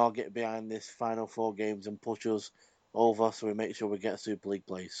 and all get behind this final 4 games and push us over so we make sure we get a Super League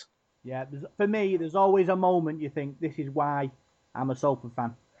place. Yeah, for me, there's always a moment you think, this is why I'm a Salford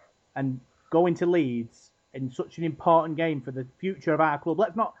fan. And going to Leeds in such an important game for the future of our club,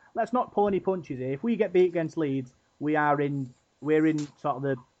 let's not pull any punches here. If we get beat against Leeds, we're in sort of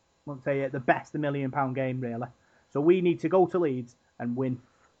the best £1 million game, really. So we need to go to Leeds and win.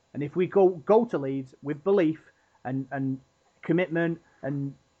 And if we go to Leeds with belief and commitment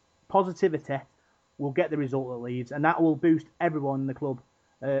and positivity, we'll get the result at Leeds, and that will boost everyone in the club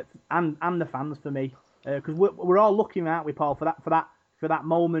and the fans for me, because we're all looking, aren't we, Paul, for that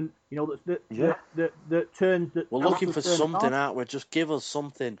moment, that turns. We're looking for something, aren't we? Just give us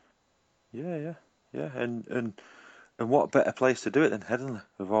something. Yeah, and what better place to do it than Headingley,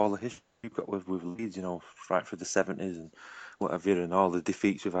 with all the history you've got with Leeds, right through the 70s and what have you, and all the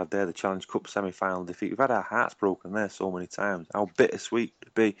defeats we've had there, the Challenge Cup semi-final defeat. We've had our hearts broken there so many times. How bittersweet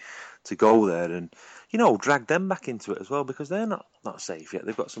it'd be to go there and, drag them back into it as well, because they're not safe yet.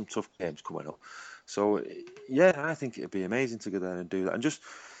 They've got some tough games coming up. So, yeah, I think it'd be amazing to go there and do that. And just,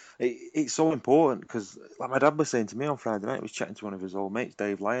 it's so important, because like my dad was saying to me on Friday night, he was chatting to one of his old mates,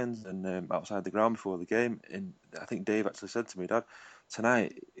 Dave Lyons, and outside the ground before the game. And I think Dave actually said to me, Dad,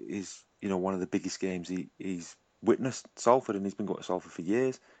 tonight is, one of the biggest games he's witnessed Salford, and he's been going to Salford for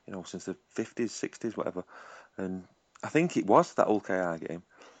years, since the 50s, 60s, whatever. And I think it was that old KR game.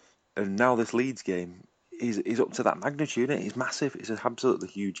 And now this Leeds game is up to that magnitude. It's massive. It's an absolutely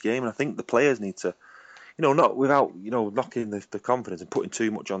huge game. And I think the players need to, not without, knocking the confidence and putting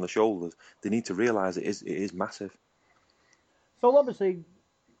too much on the shoulders, they need to realise it is massive. So obviously,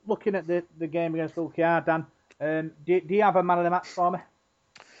 looking at the game against OKR, Dan, do you have a man of the match for me?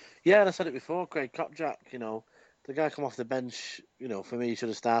 Yeah, and I said it before, Craig Kopczak, the guy come off the bench, for me, he should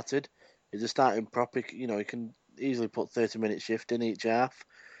have started. He's a starting prop. He can easily put 30-minute shift in each half.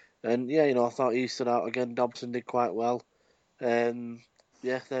 And, yeah, I thought he stood out again. Dobson did quite well. Yeah,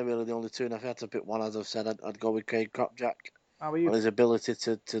 they're really the only two. And if I had to pick one, as I've said, I'd go with Craig Kopczak. How are you? On his ability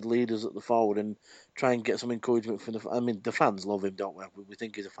to lead us at the forward and try and get some encouragement from the fans love him, don't we? We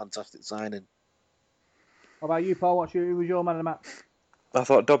think he's a fantastic signing. What about you, Paul? Who was your man of the match? I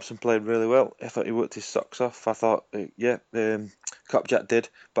thought Dobson played really well. I thought he worked his socks off. I thought, Kopczak did.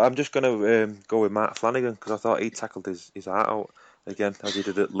 But I'm just going to go with Mark Flanagan, because I thought he tackled his heart out again, as he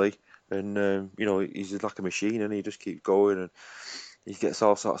did at Lee. And, he's like a machine, and he just keeps going, and he gets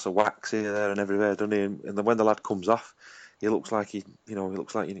all sorts of wax here, there, and everywhere, doesn't he? And then when the lad comes off, he looks like you need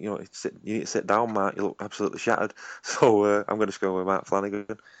to sit down, Mark. You look absolutely shattered. So I'm going to go with Mark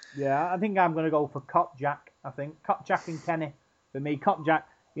Flanagan. Yeah, I think I'm going to go for Kopczak. I think Kopczak and Kenny. For me, Kopczak,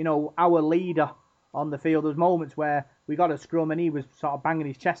 our leader on the field. There's moments where we got a scrum and he was sort of banging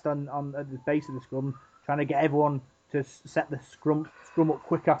his chest on at the base of the scrum, trying to get everyone to set the scrum up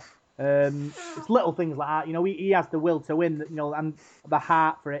quicker. It's little things like that. He has the will to win, and the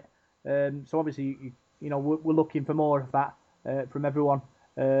heart for it. So obviously, we're looking for more of that from everyone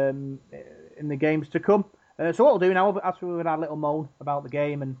in the games to come. So what we'll do now, after we've had a little moan about the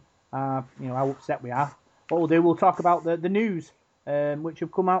game and how upset we are, what we'll do, we'll talk about the news which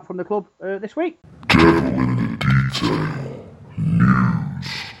have come out from the club this week.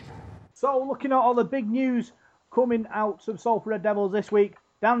 So looking at all the big news coming out of Salford Red Devils this week,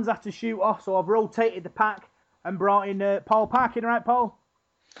 Dan's had to shoot off, so I've rotated the pack and brought in Paul Parkin. Right, Paul?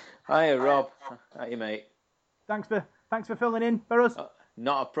 Hiya, Rob. How you, mate? Thanks for filling in for us.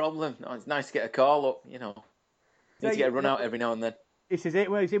 Not a problem. It's nice to get a call up. Need to get a run out every now and then. This is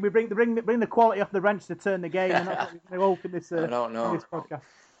it. We bring the quality off the bench to turn the game, and that's what we're going to open this. I don't know. This podcast.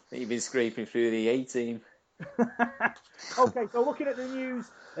 You've been scraping through the A team. Okay, so looking at the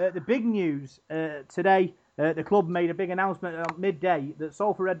news, the big news today, the club made a big announcement at midday that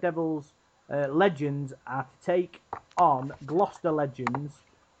Salford Red Devils legends are to take on Gloucester legends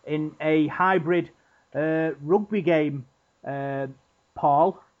in a hybrid rugby game.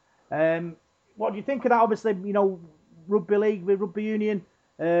 Paul, what do you think of that? Obviously, rugby league with rugby union.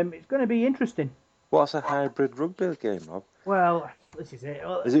 It's going to be interesting. What's a hybrid rugby game, Rob? Well, this is it.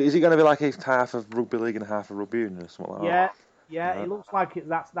 Is it going to be like it's half of rugby league and half of rugby union or something like that? Yeah, it looks like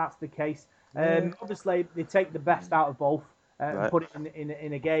that's the case. Obviously, they take the best out of both and put it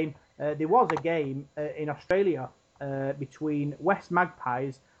in a game. There was a game in Australia between West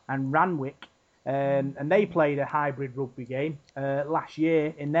Magpies and Ranwick, and they played a hybrid rugby game last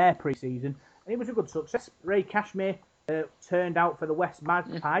year in their pre-season, and it was a good success. Ray Cashmere turned out for the West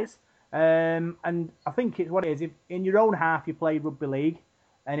Magpies, and I think it's what it is. If in your own half you play rugby league,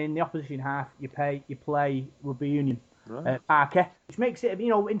 and in the opposition half you play rugby union. Parker, which makes it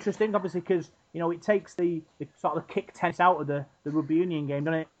interesting, obviously, because it takes the sort of the kick tennis out of the rugby union game,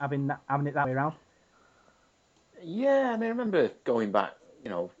 doesn't it? Having it that way around. Yeah, I mean, I remember going back,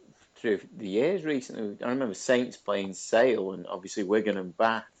 through the years recently. I remember Saints playing Sale and obviously Wigan and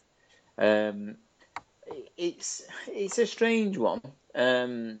Bath. It's a strange one.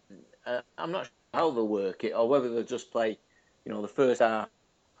 I'm not sure how they'll work it or whether they'll just play, the first half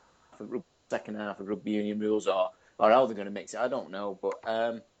of rugby, second half of rugby union rules or how they're going to mix it. I don't know,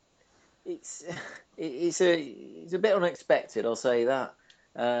 but it's a bit unexpected. I'll say that.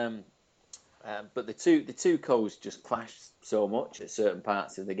 But the two codes just clash so much at certain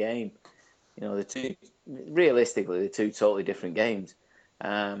parts of the game. Realistically, they're two totally different games.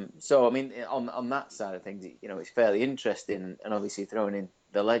 So I mean, on that side of things, it's fairly interesting. And obviously throwing in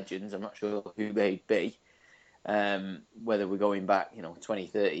the legends, I'm not sure who they'd be. Whether we're going back, 20,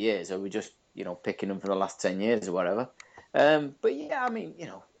 30 years, or we're just, picking them for the last 10 years or whatever. But yeah, I mean,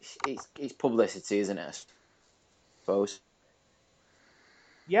 it's publicity, isn't it? I suppose.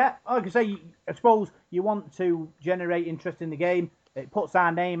 Yeah, like I say, I suppose you want to generate interest in the game. It puts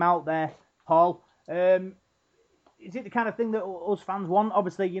our name out there, Paul. Is it the kind of thing that us fans want?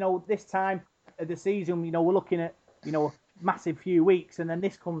 Obviously, this time of the season, we're looking at, a massive few weeks, and then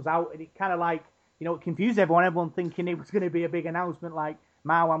this comes out, and it kind of like, it confused everyone. Everyone thinking it was going to be a big announcement like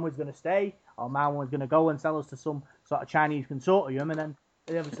Marwan was going to stay, or Marwan was going to go and sell us to some sort of Chinese consortium, and then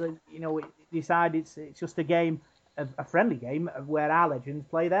obviously, it decided it's just a game, a friendly game where our legends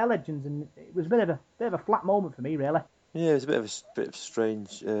play their legends, and it was a bit of a flat moment for me, really. Yeah, it's a bit of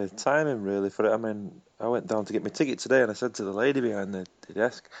strange timing, really, for it. I mean, I went down to get my ticket today, and I said to the lady behind the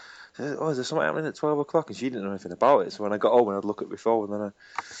desk, "Oh, is there something happening at 12 o'clock?" And she didn't know anything about it. So when I got home and I'd look at my phone, and then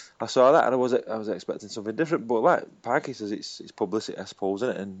I saw that, and I was expecting something different. But like Parky says, it's publicity, I suppose,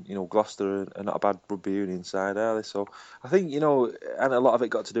 isn't it? And Gloucester are not a bad rugby union side, are they? So I think and a lot of it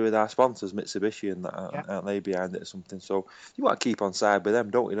got to do with our sponsors, Mitsubishi, and that aren't they behind it or something. So you want to keep on side with them,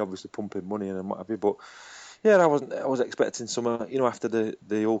 don't you? Obviously pumping money in and what have you, but. Yeah, I was expecting some, after the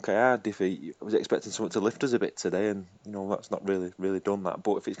OKR defeat, I was expecting something to lift us a bit today, and that's not really done that.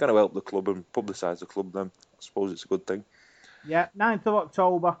 But if it's going to help the club and publicise the club, then I suppose it's a good thing. Yeah, 9th of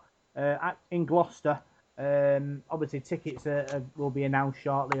October in Gloucester. Obviously, tickets will be announced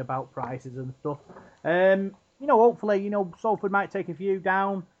shortly about prices and stuff. Hopefully, Salford might take a few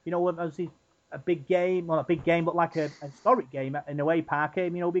down. Obviously a big game, well, not a big game, but like a historic game in away park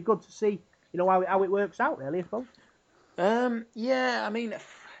game. It'll be good to see. How it works out, really, I suppose. Yeah, I mean,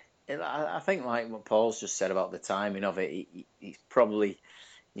 I think like what Paul's just said about the timing of it, he's probably,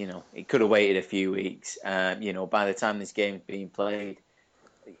 it could have waited a few weeks. By the time this game's being played,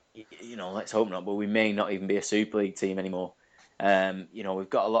 let's hope not, but we may not even be a Super League team anymore. We've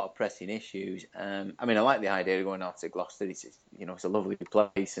got a lot of pressing issues. I mean, I like the idea of going out to Gloucester. It's a lovely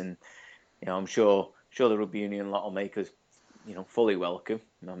place, and I'm sure the rugby union lot will make us. Fully welcome,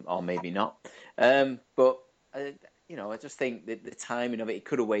 or maybe not. But I just think that the timing of it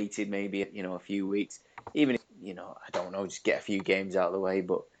could have waited maybe, a few weeks. Even if, I don't know, just get a few games out of the way.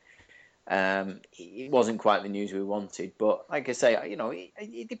 But it wasn't quite the news we wanted. But like I say,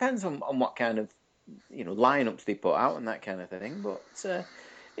 it depends on what kind of, lineups they put out and that kind of thing. But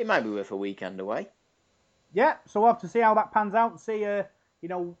it might be worth a weekend away. Yeah, so we'll have to see how that pans out and see,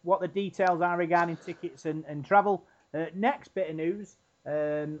 what the details are regarding tickets and travel. Next bit of news,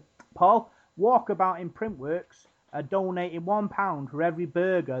 Paul, Walkabout in Printworks are donating £1 for every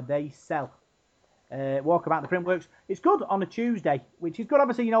burger they sell. Walkabout the Printworks. It's good on a Tuesday, which is good.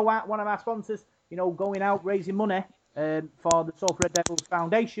 Obviously, one of our sponsors, going out raising money for the Salford Red Devils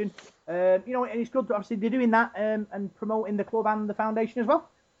Foundation. And it's good. Obviously, they're doing that and promoting the club and the foundation as well.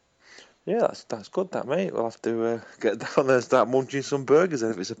 Yeah, that's good, that mate. We'll have to get down there and start munching some burgers then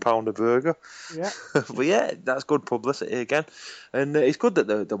if it's £1 a burger. Yeah. But yeah, that's good publicity again, and it's good that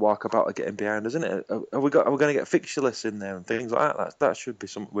the walkabout are getting behind us, isn't it? Are we going to get fixture lists in there and things like that? That should be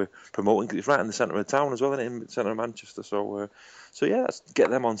something we're promoting, 'cause it's right in the centre of town as well, isn't it? In the centre of Manchester. So yeah, let's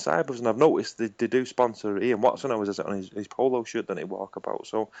get them on side. And I've noticed they do sponsor Ian Watson. I was on his polo shirt, didn't he, walkabout?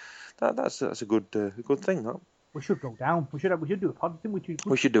 So that's a good thing. That. We should go down. We should do a pod.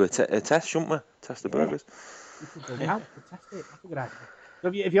 We should do a test, shouldn't we? Test the burgers. We should go down to test it. That's a good idea.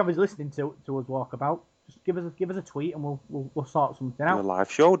 So if you're listening to us walkabout, just give us a tweet and we'll sort something out. Do a live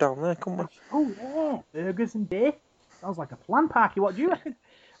show down there, come on. Oh yeah, burgers and beer. Sounds like a plan, Parky. What do you reckon?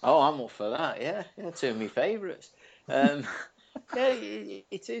 Oh, I'm up for that. Yeah, two of my favourites. Yeah,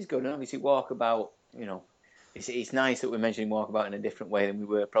 it is good. And obviously, walkabout. It's nice that we're mentioning walkabout in a different way than we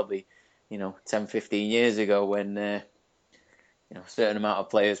were probably 10, 15 years ago when, a certain amount of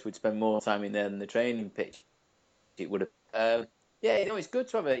players would spend more time in there than the training pitch. It would have, it's good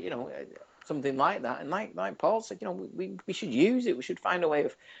to have something like that. And like Paul said, we should use it. We should find a way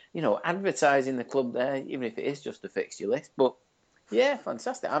of, advertising the club there, even if it is just a fixture list. But yeah,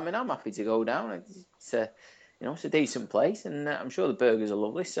 fantastic. I mean, I'm happy to go down. It's a decent place, and I'm sure the burgers are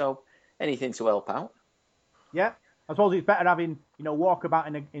lovely. So anything to help out. Yeah. I suppose it's better having walkabout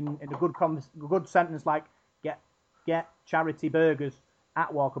in a good sentence like get charity burgers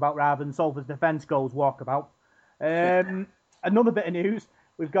at walkabout rather than Salford's defence goals walkabout. Another bit of news: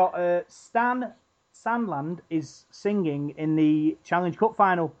 we've got Stan Sandland is singing in the Challenge Cup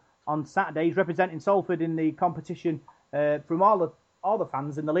final on Saturday. He's representing Salford in the competition. From all the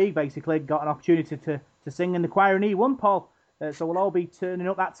fans in the league, basically got an opportunity to sing in the choir, and he won, Paul. So we'll all be turning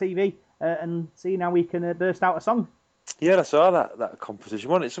up that TV and seeing how we can burst out a song. Yeah, I saw that competition.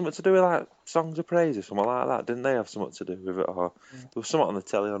 Wasn't it something to do with like songs of praise or something like that? Didn't they have something to do with it? Or there was something on the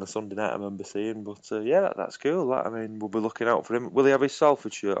telly on a Sunday night I remember seeing. But that's cool. I mean, we'll be looking out for him. Will he have his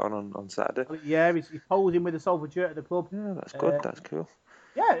Salford shirt on Saturday? Yeah, he's posing with a Salford shirt at the club. Yeah, that's good. That's cool.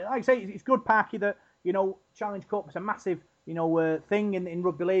 Yeah, like I say, it's good, Parky, that Challenge Cup is a massive thing in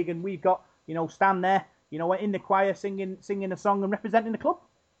rugby league, and we've got Stan there, in the choir singing a song and representing the club.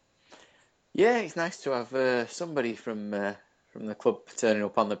 Yeah, it's nice to have somebody from the club turning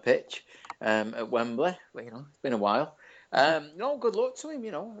up on the pitch at Wembley. It's been a while. Good luck to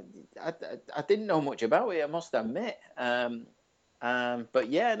him. I didn't know much about it, I must admit. But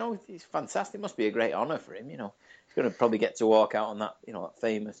yeah, it's fantastic. It must be a great honour for him. He's going to probably get to walk out on that that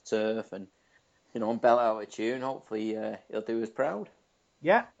famous turf and and belt out a tune. Hopefully, he'll do us proud.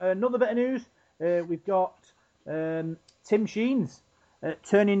 Yeah, another bit of news. We've got Tim Sheens.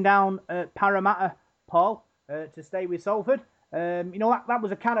 Turning down Parramatta, Paul, to stay with Salford. That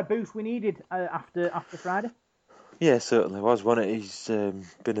was a kind of boost we needed after Friday. Yeah, certainly was, wasn't it? He's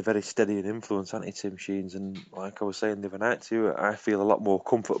been a very steadying influence, hasn't he, Tim Sheens? And like I was saying the other night to you, I feel a lot more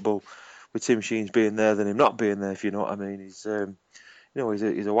comfortable with Tim Sheens being there than him not being there, if you know what I mean. He's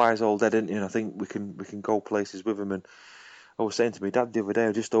he's a wise old head, isn't he? And I think we can go places with him. And I was saying to my dad the other day,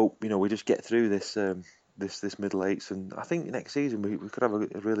 I just hope we just get through this middle eights, and I think next season we could have a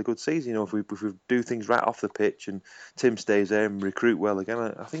really good season. If we do things right off the pitch and Tim stays there and recruit well again,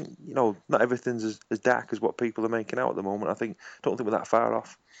 I think not everything's as dark as what people are making out at the moment. Don't think we're that far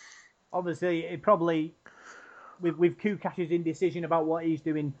off. Obviously, it probably with Kukash's indecision about what he's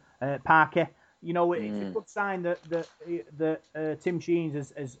doing, Parker. It's a good sign that Tim Sheens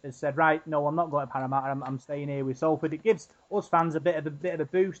has said, right, no, I'm not going to Parramatta. I'm staying here with Salford. It gives us fans a bit of a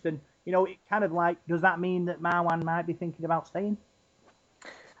boost, and it kind of does that mean that Marwan might be thinking about staying?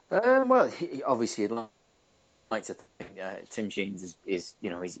 Well, obviously, I'd like to think Tim Sheens is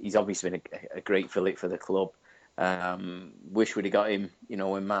he's obviously been a great fillet for the club. Wish we'd have got him,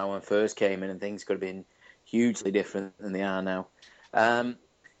 when Marwan first came in, and things could have been hugely different than they are now.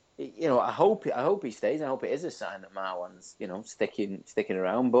 I hope he stays. I hope it is a sign that Marwan's, sticking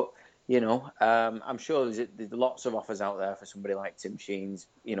around. But I'm sure there's lots of offers out there for somebody like Tim Sheens.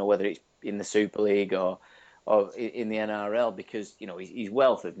 Whether it's in the Super League or in the NRL, because he's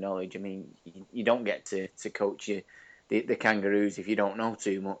wealth of knowledge. I mean, you don't get to coach the Kangaroos if you don't know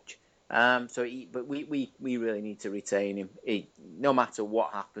too much. But we really need to retain him. No matter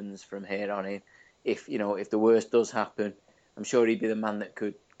what happens from here on in. If the worst does happen, I'm sure he'd be the man that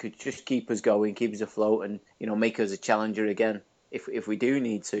could just keep us going, keep us afloat, and make us a challenger again if we do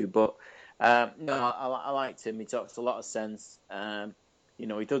need to. But I liked him. He talks a lot of sense.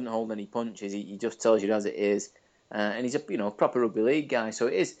 He doesn't hold any punches. He just tells you as it is, and he's a proper rugby league guy. So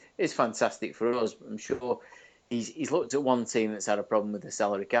it is fantastic for us. I'm sure he's looked at one team that's had a problem with the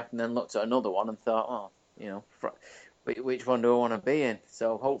salary cap, and then looked at another one and thought, which one do I want to be in?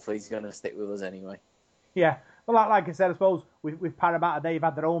 So hopefully he's going to stick with us anyway. Yeah. Well, like I said, I suppose with Parramatta, they've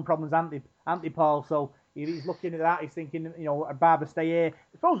had their own problems, haven't they, Paul? So if he's looking at that, he's thinking, I'd rather stay here.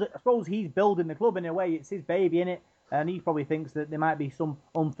 I suppose he's building the club in a way. It's his baby, innit? And he probably thinks that there might be some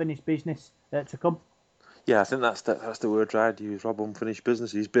unfinished business to come. Yeah, I think that's the word I'd use, Rob. Unfinished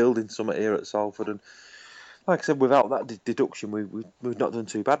business. He's building something here at Salford, and like I said, without that deduction, we've not done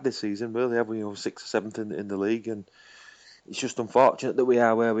too bad this season, really, have we? 6th or 7th in the league, and it's just unfortunate that we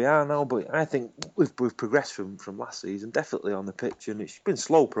are where we are now. But I think we've progressed from last season, definitely on the pitch, and it's been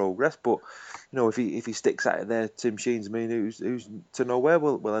slow progress. But if he sticks at it there, Tim Sheen's, who's to know where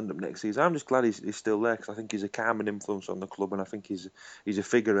we'll end up next season. I'm just glad he's still there, because I think he's a calming influence on the club, and I think he's a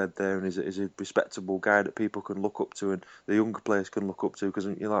figurehead there, and he's a respectable guy that people can look up to, and the younger players can look up to, because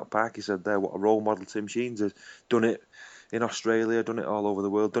like Parky said there, what a role model Tim Sheen's has done it in Australia, done it all over the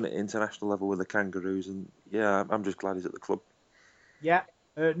world, done it at international level with the Kangaroos, and yeah, I'm just glad he's at the club. Yeah,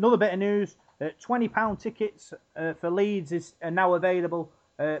 another bit of news: £20 tickets for Leeds are now available,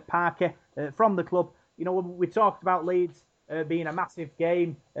 Parker, from the club. We talked about Leeds being a massive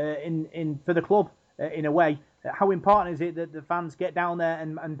game for the club in a way. How important is it that the fans get down there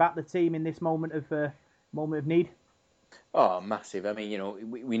and back the team in this moment of need? Oh, massive! I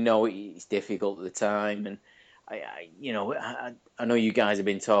mean, we know it's difficult at the time, and I know you guys have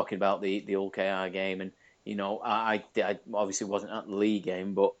been talking about the Hull KR game, and I obviously wasn't at the league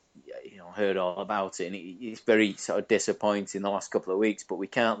game, but heard all about it, and it's very sort of disappointing the last couple of weeks. But we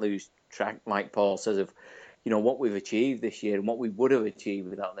can't lose track, like Paul says, of what we've achieved this year and what we would have achieved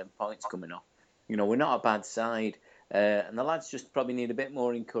without them points coming off. We're not a bad side, and the lads just probably need a bit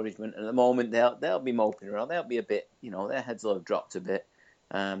more encouragement. At the moment, they'll be moping around. They'll be a bit, their heads will have dropped a bit.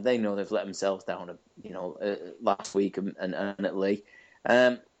 They know they've let themselves down, last week and at Lee.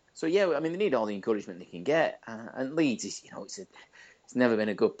 So yeah, I mean, they need all the encouragement they can get. And Leeds is, it's never been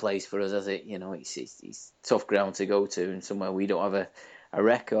a good place for us, has it? It's tough ground to go to, and somewhere we don't have a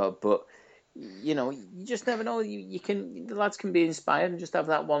record. But you just never know. The lads can be inspired and just have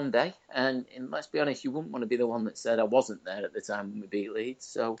that one day. And let's be honest, you wouldn't want to be the one that said I wasn't there at the time when we beat Leeds.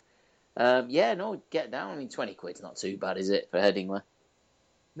 So get down. I mean, £20's not too bad, is it, for Headingley?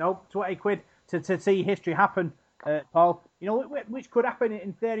 No, £20 to see history happen, Paul. Which could happen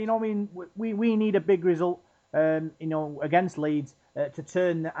in theory. I mean, we need a big result, against Leeds to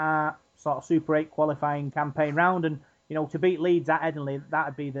turn our sort of Super 8 qualifying campaign round, and to beat Leeds at Headingley,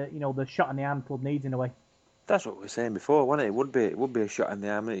 that'd be the shot in the arm club needs in a way. That's what we were saying before, wasn't it? It would be a shot in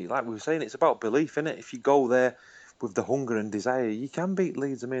the arm. Like we were saying, it's about belief, isn't it? If you go there with the hunger and desire, you can beat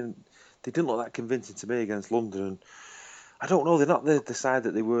Leeds. I mean, they didn't look that convincing to me against London, and I don't know, they're not the side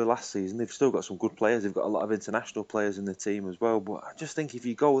that they were last season. They've still got some good players. They've got a lot of international players in the team as well. But I just think if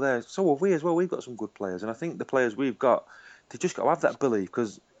you go there, so have we as well. We've got some good players. And I think the players we've got, they've just got to have that belief,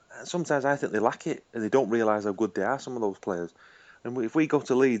 because sometimes I think they lack it and they don't realise how good they are, some of those players. And if we go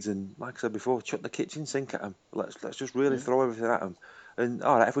to Leeds and, like I said before, chuck the kitchen sink at them, let's just really throw everything at them. And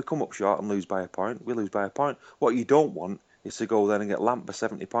all right, if we come up short and lose by a point, we lose by a point. What you don't want is to go there and get lamped for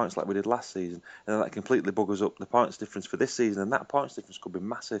 70 points like we did last season, and then that completely buggers up the points difference for this season, and that points difference could be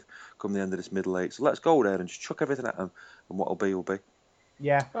massive come the end of this middle eight. So let's go there and just chuck everything at them, and what'll be will be.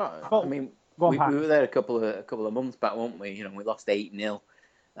 Yeah. I mean, we were there a couple of months back, weren't we? We lost 8-0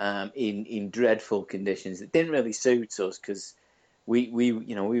 in dreadful conditions. It didn't really suit us, because we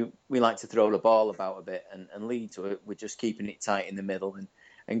like to throw the ball about a bit, and Leeds were just keeping it tight in the middle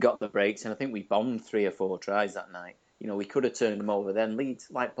and got the breaks, and I think we bombed 3 or 4 tries that night. We could have turned them over then. Leeds,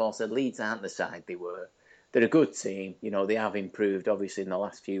 like Paul said, Leeds aren't the side they were. They're a good team. They have improved, obviously, in the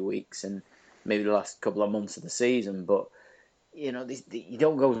last few weeks and maybe the last couple of months of the season. But, you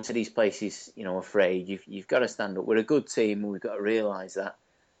don't go to these places, afraid. You've got to stand up. We're a good team, and we've got to realise that.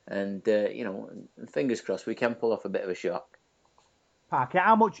 And, fingers crossed, we can pull off a bit of a shock. Parker,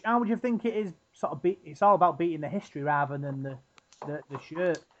 how much do you think it is it's all about beating the history rather than the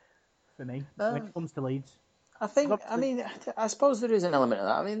shirt, for me, when it comes to Leeds? I suppose there is an element of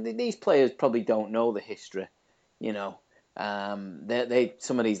that. I mean, these players probably don't know the history,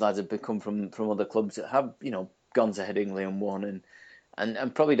 Some of these lads have come from other clubs that have, gone to Headingley and won,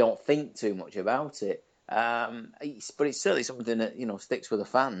 and probably don't think too much about it. But it's certainly something that sticks with the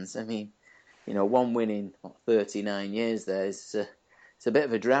fans. I mean, one win in 39 years there is it's a bit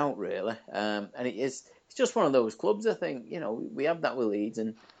of a drought, really, and it's just one of those clubs. I think we have that with Leeds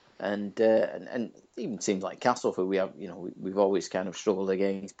and even teams like Castleford, we've always kind of struggled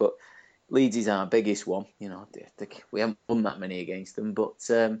against, but Leeds is our biggest one. We haven't won that many against them, but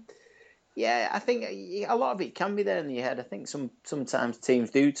I think a lot of it can be there in your head. I think sometimes teams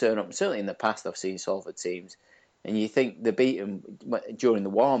do turn up. Certainly in the past, I've seen Salford teams, and you think they beat them during the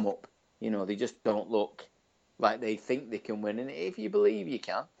warm up. They just don't look like they think they can win. And if you believe you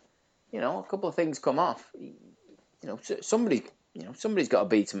can, a couple of things come off. Somebody's got to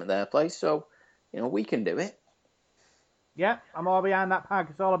beat them at their place. So, we can do it. Yeah, I'm all behind that, Park.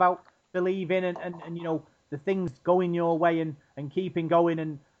 It's all about believing and the things going your way and keeping going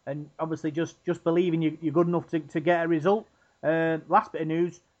and obviously just believing you're good enough to get a result. Last bit of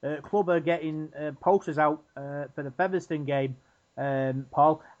news, club are getting posters out for the Featherstone game.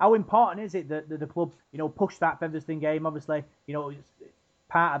 Paul, how important is it that the club, push that Featherstone game? Obviously, it's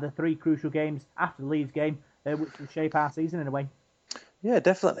part of the 3 crucial games after the Leeds game, which will shape our season in a way. Yeah,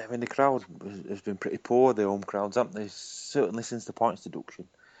 definitely. I mean, the crowd has been pretty poor, the home crowds, haven't they? Certainly since the points deduction.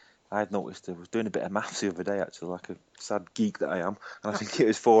 I'd noticed I was doing a bit of maths the other day, actually, like a sad geek that I am, and I think it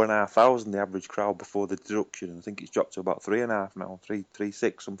was 4,500 the average crowd before the deduction, and I think it's dropped to about 3,500 now,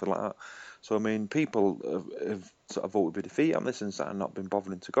 3,600, something like that. So I mean, people have sort of voted with defeat on this and not been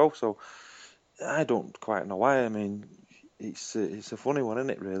bothering to go. So I don't quite know why. I mean, it's a funny one, isn't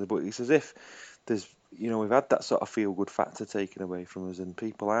it? Really, but it's as if there's we've had that sort of feel good factor taken away from us, and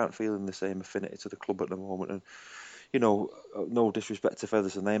people aren't feeling the same affinity to the club at the moment, and. No disrespect to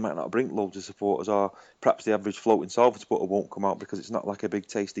Featherstone, they might not bring loads of supporters, or perhaps the average floating Salford supporter won't come out because it's not like a big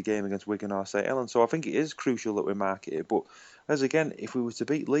tasty game against Wigan or St Helens. So I think it is crucial that we market it. But as again, if we were to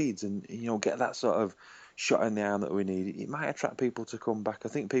beat Leeds and get that sort of shot in the arm that we need, it might attract people to come back. I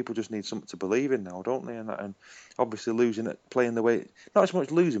think people just need something to believe in now, don't they? And obviously losing it, playing the way, not as much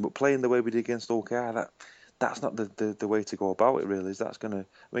losing, but playing the way we did against OKR, that's not the way to go about it. Really, that's gonna.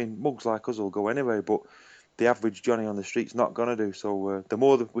 I mean, mugs like us will go anyway, but the average Johnny on the street's not going to do. So the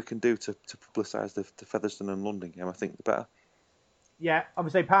more that we can do to publicise the Featherstone and London game, I think the better. Yeah,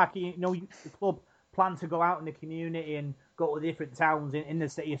 obviously, Parky, the club plan to go out in the community and go to different towns in the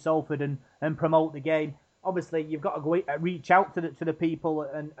city of Salford and promote the game. Obviously, you've got to reach out to the people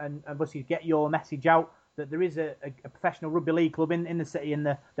and obviously get your message out that there is a professional rugby league club in the city and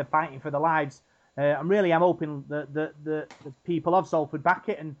they're fighting for their lives. I'm hoping that the people of Salford back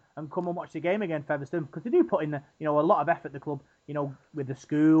it and come and watch the game against Featherstone, because they do put in a lot of effort, the club, with the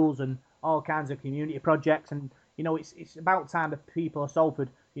schools and all kinds of community projects, and it's about time that people of Salford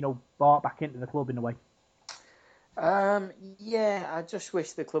bought back into the club in a way. Yeah, I just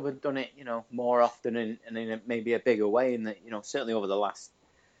wish the club had done it more often and in maybe a bigger way, and that certainly over the last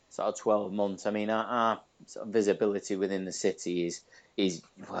sort of 12 months. I mean, our sort of visibility within the city is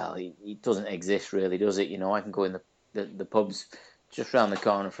well, it doesn't exist really, does it? I can go in the pubs just round the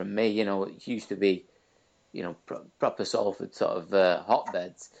corner from me. It used to be, proper Salford sort of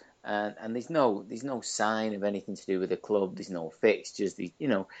hotbeds, and there's no sign of anything to do with the club. There's no fixtures,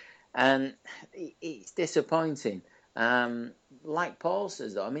 and it's disappointing. Like Paul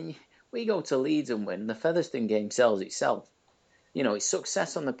says, though, I mean, we go to Leeds and win. The Featherstone game sells itself. It's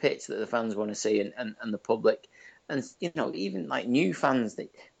success on the pitch that the fans want to see, and the public. And, even like new fans, they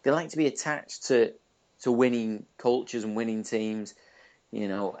like to be attached to winning cultures and winning teams,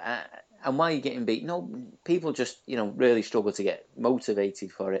 and why are you getting beat? No, people just, really struggle to get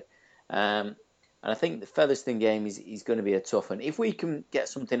motivated for it. And I think the Featherstone game is going to be a tough one. If we can get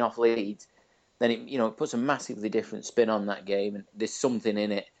something off Leeds, then it puts a massively different spin on that game, and there's something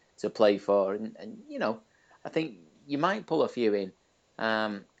in it to play for. And I think you might pull a few in.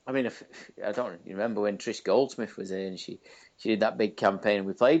 I mean, I don't remember when Trish Goldsmith was in. She did that big campaign, and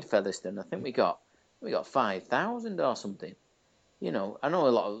we played Featherstone. I think we got 5,000 or something. I know a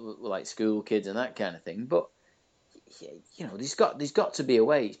lot of like school kids and that kind of thing, but there's got to be a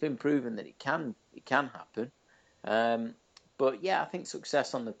way. It's been proven that it can happen. But yeah, I think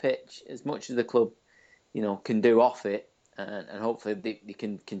success on the pitch, as much as the club, can do off it, and hopefully they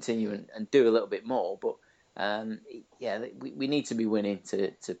can continue and do a little bit more. But we need to be winning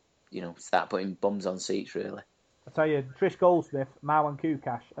to start putting bums on seats, really. I tell you, Trish Goldsmith, Marwan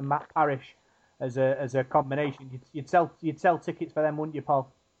Kukash, and Matt Parrish as a combination, you'd sell tickets for them, wouldn't you,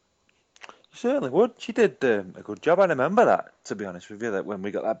 Paul? You certainly would. She did a good job. I remember that, to be honest with you, that when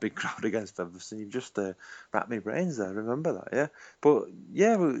we got that big crowd against Featherstone, you've just wrapped my brains there. I remember that, yeah. But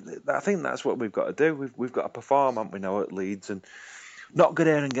yeah, I think that's what we've got to do. We've got to perform, haven't we, now at Leeds, and not go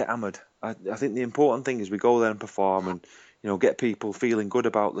there and get hammered. I think the important thing is we go there and perform and get people feeling good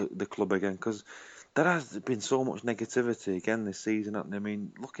about the club again, because there has been so much negativity again this season. I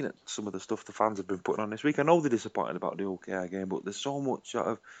mean, looking at some of the stuff the fans have been putting on this week, I know they're disappointed about the OKR game, but there's so much sort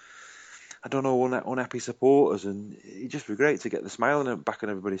of, I don't know, unhappy supporters, and it'd just be great to get the smile back on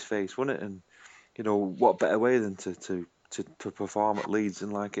everybody's face, wouldn't it? And what better way than to perform at Leeds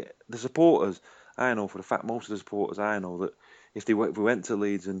and like it. The supporters, for a fact, most of the supporters I know that if we went to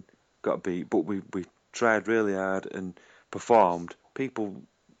Leeds and got beat, but we tried really hard and performed, people,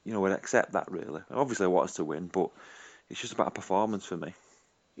 would accept that really. Obviously I want us to win, but it's just about a performance for me.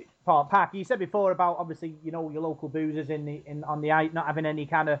 Paul Parker, you said before about obviously your local boozers on the eye not having any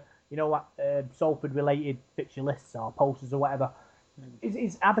kind of Salford related fixture lists or posters or whatever.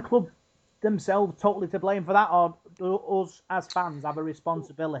 Are the club themselves totally to blame for that, or do us as fans have a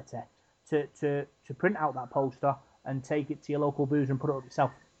responsibility to print out that poster and take it to your local boozer and put it up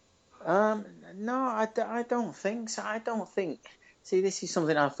yourself? No, I don't think so. I don't think. See, this is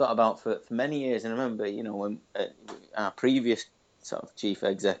something I've thought about for many years, and I remember, when our previous sort of chief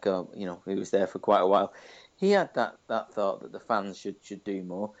exec, who was there for quite a while, he had that thought that the fans should do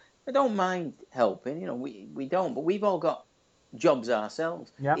more. I don't mind helping, we don't, but we've all got jobs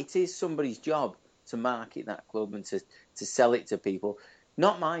ourselves. Yeah. It is somebody's job to market that club and to sell it to people.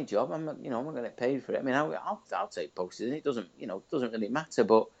 Not my job. I'm not going to get paid for it. I mean, I'll take posters, and it doesn't really matter.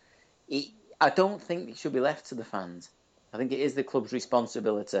 But I don't think it should be left to the fans. I think it is the club's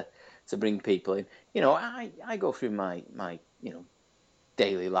responsibility to bring people in. I go through my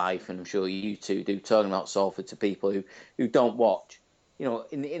daily life, and I'm sure you two do, talking about Salford to people who don't watch.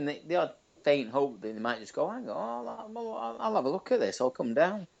 In the odd faint hope that they might just go, hang on, I'll have a look at this, I'll come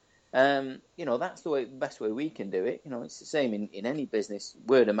down. That's the best way we can do it. It's the same in any business.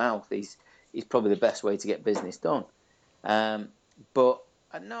 Word of mouth is probably the best way to get business done. But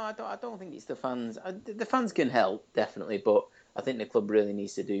no, I don't think it's the fans. The fans can help, definitely, but I think the club really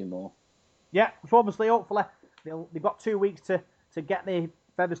needs to do more. Yeah, so obviously, hopefully, they've got 2 weeks to get the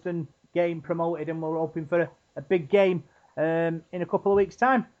Featherstone game promoted, and we're hoping for a big game in a couple of weeks'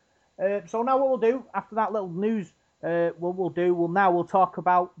 time. So now what we'll do, after that little news, we'll talk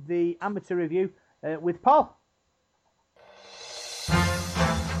about the amateur review with Paul.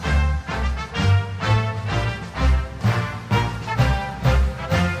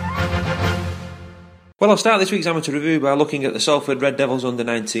 Well, I'll start this week's amateur review by looking at the Salford Red Devils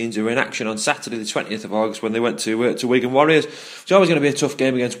under-19s who were in action on Saturday the 20th of August when they went to Wigan Warriors. It's always going to be a tough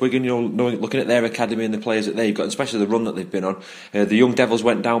game against Wigan, looking at their academy and the players that they've got, especially the run that they've been on. The young Devils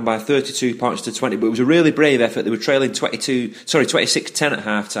went down by 32 points to 20, but it was a really brave effort. They were trailing 26-10 at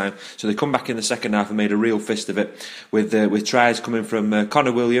half-time, so they come back in the second half and made a real fist of it, with tries coming from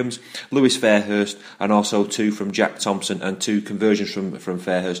Connor Williams, Lewis Fairhurst, and also 2 from Jack Thompson and 2 conversions from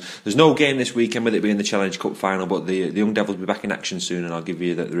Fairhurst. There's no game this weekend with it being the Challenge Cup final, but the young Devils will be back in action soon, and I'll give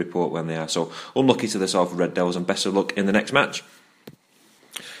you the report when they are. So unlucky to the Salford Red Devils, and best of luck in the next match.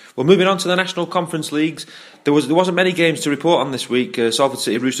 Well, moving on to the National Conference Leagues, there wasn't many games to report on this week. Salford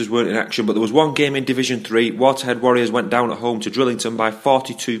City Roosters weren't in action, but there was one game in Division 3. Waterhead Warriors went down at home to Drillington by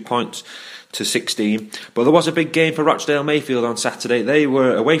 42 points to 16. But there was a big game for Rochdale Mayfield on Saturday. They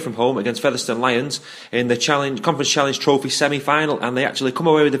were away from home against Featherstone Lions in the Conference Challenge Trophy semi-final, and they actually come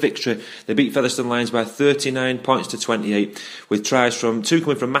away with the victory. They beat Featherstone Lions by 39 points to 28, with tries from 2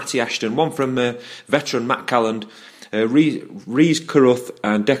 coming from Matty Ashton, 1 from veteran Matt Calland. Rees Carruth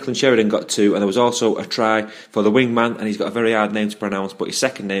and Declan Sheridan got 2, and there was also a try for the wingman, and he's got a very hard name to pronounce, but his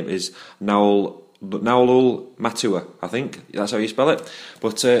second name is Naulul Matua, I think that's how you spell it.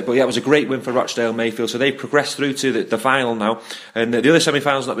 But yeah, it was a great win for Rochdale Mayfield. So they progressed through to the final now, and the other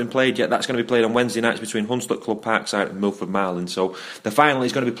semi-final's not been played yet. That's going to be played on Wednesday nights between Hunslet Club Parkside and Milford Marlin. So the final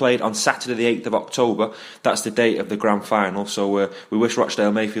is going to be played on Saturday the 8th of October. That's the date of the grand final. So we wish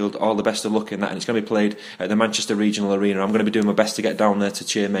Rochdale Mayfield all the best of luck in that, and it's going to be played at the Manchester Regional Arena. I'm going to be doing my best to get down there to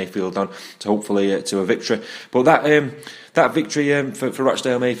cheer Mayfield on, to hopefully to a victory. But that victory for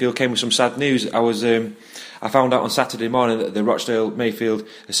Rochdale Mayfield came with some sad news. I found out on Saturday morning that the Rochdale Mayfield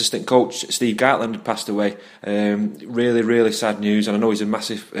assistant coach Steve Gartland had passed away. Really, really sad news. And I know he's a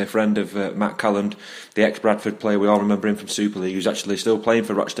massive friend of Matt Calland, the ex-Bradford player. We all remember him from Super League, who's actually still playing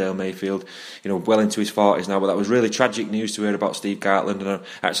for Rochdale Mayfield, well into his 40s now. But that was really tragic news to hear about Steve Gartland. And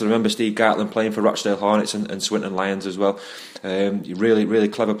I actually remember Steve Gartland playing for Rochdale Hornets and Swinton Lions as well. Really, really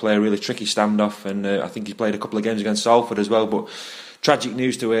clever player, really tricky standoff, and I think he played a couple of games against Salford as well. But tragic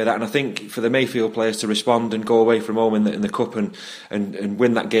news to hear that, and I think for the Mayfield players to respond and go away from home in the cup and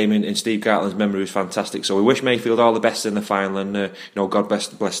win that game in Steve Gartland's memory was fantastic. So we wish Mayfield all the best in the final, and God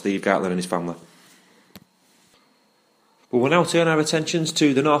bless Steve Gartland and his family. Well, we'll now turn our attentions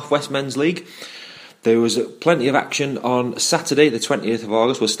to the North West Men's League. There was plenty of action on Saturday, the 20th of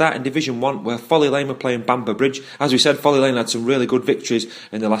August. We'll start in Division 1, where Folly Lane were playing Bamber Bridge. As we said, Folly Lane had some really good victories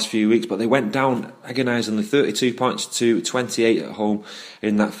in the last few weeks, but they went down agonisingly 32 points to 28 at home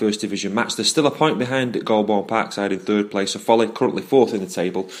in that first division match. They're still a point behind at Golborne Parkside in third place, so Folly currently fourth in the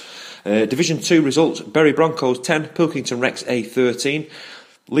table. Division 2 results: Bury Broncos 10, Pilkington Rex A 13,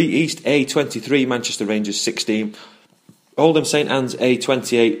 Lee East A 23, Manchester Rangers 16, Oldham St Anne's A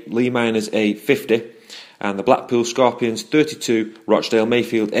 28, Lee Miners A 50, and the Blackpool Scorpions 32, Rochdale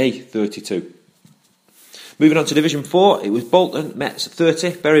Mayfield A 32. Moving on to Division 4, it was Bolton Mets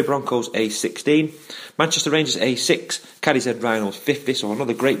 30, Bury Broncos A 16, Manchester Rangers A 6, Cadishead Rhinos 50, so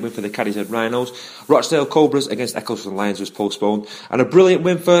another great win for the Cadishead Rhinos. Rochdale Cobras against Eccleston Lions was postponed, and a brilliant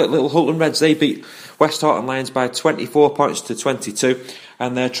win for Little Hulton Reds. They beat West Horton Lions by 24 points to 22.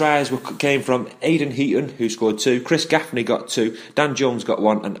 And their tries came from Aidan Heaton, who scored 2, Chris Gaffney got 2, Dan Jones got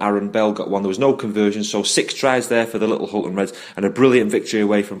 1, and Aaron Bell got 1. There was no conversion, so 6 tries there for the Little Hulton Reds, and a brilliant victory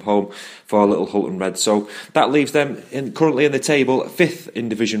away from home for Little Hulton Reds. So that leaves them currently in the table, 5th in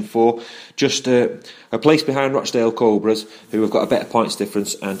Division 4, just a place behind Rochdale Cobras, who have got a better points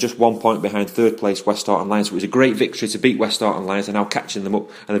difference, and just 1 point behind 3rd place West Horton Lions. So it was a great victory to beat West Horton Lions. They're now catching them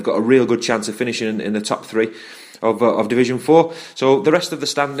up, and they've got a real good chance of finishing in the top 3 of Division 4. So the rest of the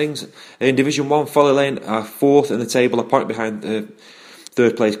standings in Division 1, Folly Lane are 4th in the table, a point behind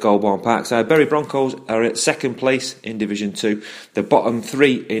 3rd place Goulburn Parkside. Bury Broncos are at 2nd place in Division 2. The bottom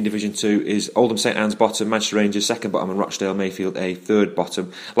 3 in Division 2 is Oldham St Anne's bottom, Manchester Rangers 2nd bottom, and Rochdale Mayfield a 3rd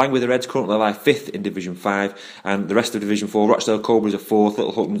bottom. Langwith the Reds currently lie 5th in Division 5, and the rest of Division 4, Rochdale Cobras are 4th,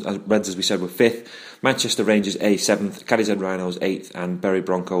 Little Hulton Reds, as we said, were 5th, Manchester Rangers a 7th, Cadishead Rhinos 8th, and Bury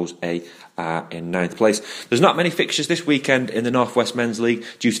Broncos a in 9th place. There's not many fixtures this weekend in the North West Men's League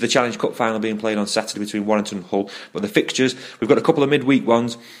due to the Challenge Cup final being played on Saturday between Warrington and Hull, but the fixtures, we've got a couple of midweek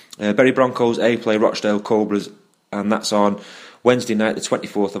ones. Bury Broncos A play Rochdale Cobras, and that's on Wednesday night the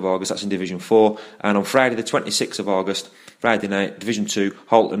 24th of August, that's in Division 4, and on Friday the 26th of August, Friday night, Division 2,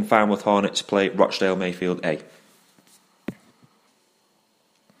 Holt and Farnworth Hornets play Rochdale Mayfield A.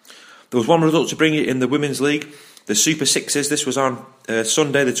 There was one result to bring you in the Women's League. The Super Sixes, this was on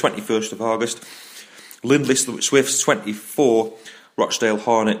Sunday the 21st of August. Lindley Swifts 24, Rochdale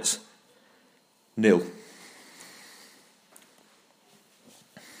Hornets 0.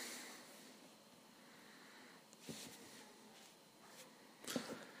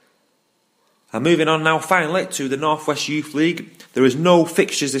 And moving on now finally to the North West Youth League. There is no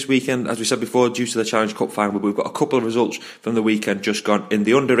fixtures this weekend, as we said before, due to the Challenge Cup final, but we've got a couple of results from the weekend just gone. In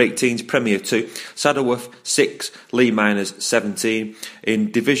the Under-18s Premier 2, Saddleworth 6, Lee Miners 17.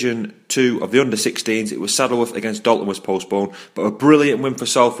 In Division 2 of the Under-16s, it was Saddleworth against Dalton was postponed, but a brilliant win for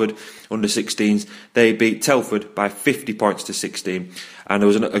Salford Under-16s. They beat Telford by 50 points to 16. And there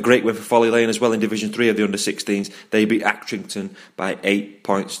was a great win for Folly Lane as well in Division 3 of the Under-16s. They beat Accrington by 8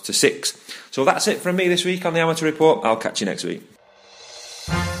 points to 6. So that's it from me this week on the Amateur Report. I'll catch you next week.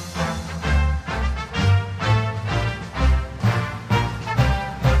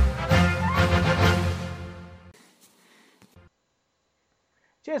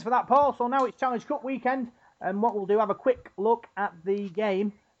 Cheers for that, Paul. So now it's Challenge Cup weekend, and what we'll do, have a quick look at the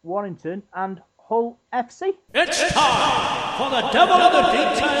game, Warrington and Hull FC. It's time for the Devil in the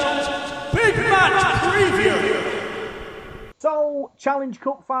Details Big Match Preview. So, Challenge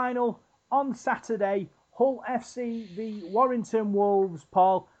Cup final on Saturday, Hull FC v Warrington Wolves.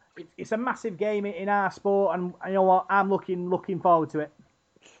 Paul, it's a massive game in our sport, and you know what, I'm looking forward to it.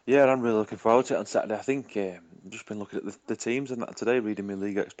 Yeah, I'm really looking forward to it on Saturday. I think I've just been looking at the teams and that today, reading my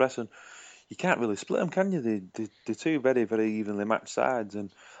League Express, and you can't really split them, can you? They're two very, very evenly matched sides, and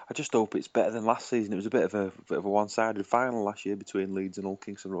I just hope it's better than last season. It was a bit of a one-sided final last year between Leeds and Hull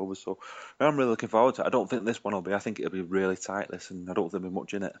Kingston Rovers, so I'm really looking forward to it. I don't think this one will be. I think it'll be really tight, this, and I don't think there'll be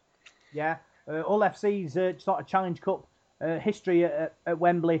much in it. Yeah, Hull FC's sort of Challenge Cup history at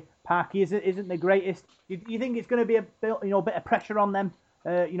Wembley Park isn't the greatest. Do you think it's going to be a bit of pressure on them,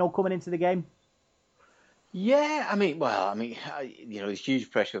 coming into the game? Yeah, there's huge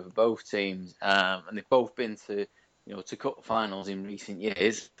pressure for both teams, and they've both been to cup finals in recent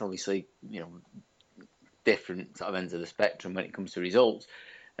years. Obviously, different sort of ends of the spectrum when it comes to results.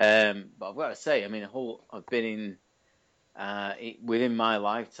 But I've got to say, Hull have been in within my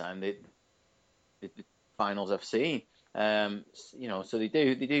lifetime the finals I've seen. So they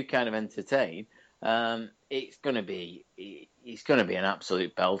do kind of entertain. It's going to be an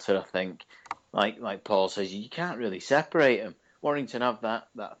absolute belter, I think. Like Paul says, you can't really separate them. Warrington have that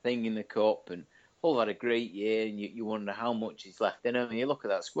thing in the cup, and Hull had a great year, and you wonder how much is left in them. And you look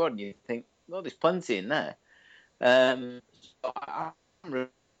at that squad, and you think, well, there's plenty in there. So I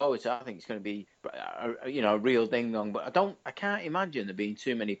think it's going to be a real ding dong, but I can't imagine there being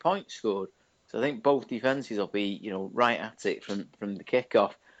too many points scored. So I think both defences will be right at it from the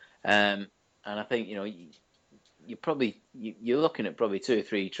kickoff, and I think you're looking at probably 2 or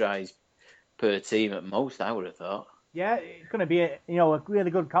 3 tries per team at most, I would have thought. Yeah, it's going to be a really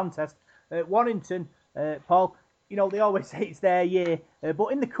good contest. Warrington, Paul, they always say it's their year, but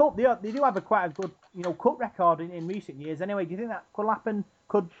in the cup they do have quite a good cup record in recent years. Anyway, do you think that could happen?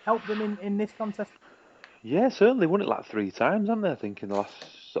 Could help them in this contest? Yeah, certainly won it like 3 times, haven't they? I think in the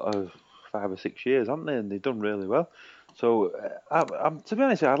last sort of 5 or 6 years, haven't they? And they've done really well. So, I'm to be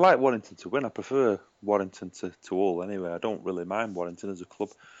honest, I'd like Warrington to win. I prefer Warrington to Hull anyway. I don't really mind Warrington as a club.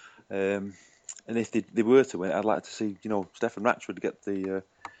 And if they were to win, I'd like to see Stefan Ratchford get the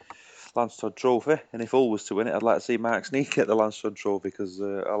Lance Todd Trophy, and if Hull was to win it, I'd like to see Mark Sneed get the Lance Todd Trophy because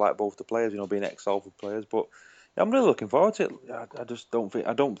I like both the players, being ex-Salford players. But yeah, I'm really looking forward to it. I just don't think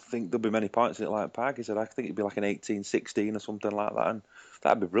there'll be many points in it. Like Parky said, I think it'd be like an 18-16 or something like that, and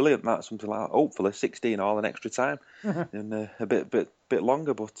that'd be brilliant. That's something like that. Hopefully 16 all in extra time and a bit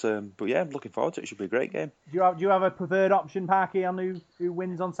longer. But yeah, I'm looking forward to it. It should be a great game. Do you have a preferred option, Parky, on who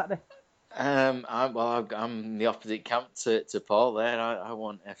wins on Saturday? I'm the opposite camp to Paul there. I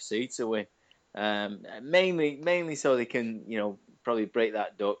want FC to win, mainly so they can probably break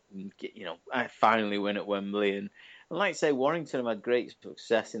that duck and get finally win at Wembley. And like I say, Warrington have had great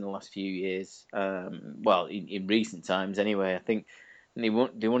success in the last few years. In recent times anyway. I think they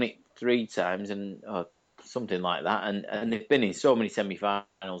won it 3 times and something like that, and they've been in so many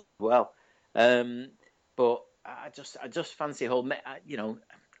semi-finals as well. But I just fancy Hull.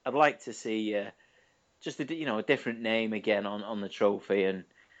 I'd like to see just a different name again on the trophy,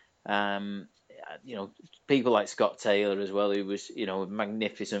 and people like Scott Taylor as well, who was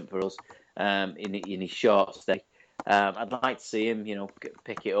magnificent for us in his short stay. I'd like to see him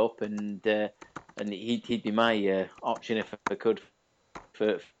pick it up, and he'd be my option if I could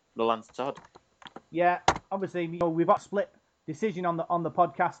for the Lance Todd. Yeah, obviously we've got a split decision on the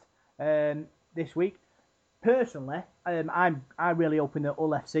podcast this week. Personally, I really hoping that Hull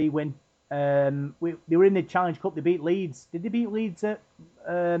FC win. They were in the Challenge Cup. They beat Leeds. Did they beat Leeds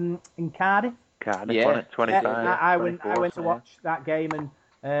in Cardiff? Cardiff, yeah. 25. I went to watch that game,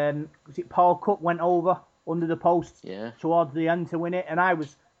 and was it Paul Cook went over under the post towards the end to win it, and I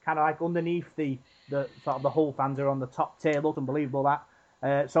was kind of like underneath the sort of the Hull fans are on the top tier. Looked unbelievable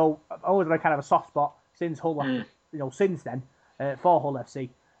that. So I've always had kind of a soft spot since Hull, since then for Hull FC.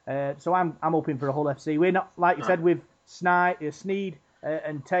 So I'm hoping for a Hull FC win. Like you said, with Sneed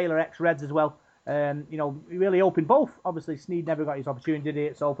and Taylor ex-Reds as well. Really hoping both. Obviously, Sneed never got his opportunity, did he,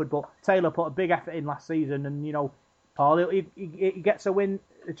 at Salford, but Taylor put a big effort in last season, and Paul, he gets a win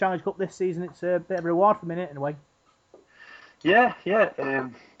the Challenge Cup this season. It's a bit of a reward for him, in a way. Yeah.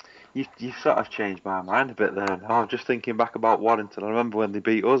 You've sort of changed my mind a bit there. I was just thinking back about Warrington. I remember when they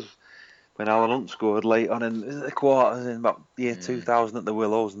beat us, when Alan Hunt scored late on in the quarters in about year 2000 at the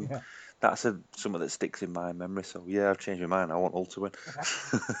Willows, and that's something that sticks in my memory. So yeah, I've changed my mind. I want Hull to win.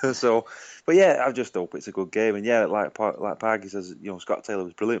 But yeah, I just hope it's a good game. And yeah, like Parky says, Scott Taylor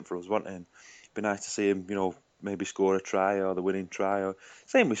was brilliant for us, wasn't he? And it'd be nice to see him, maybe score a try or the winning try. Or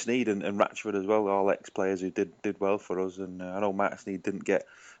same with Sneed and Ratchford as well, all ex-players who did well for us. And I know Mark Sneed didn't get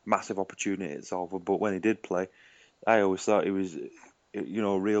massive opportunity at Salford, but when he did play, I always thought he was, had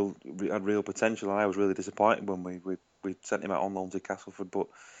real potential, and I was really disappointed when we sent him out on loan to Castleford. But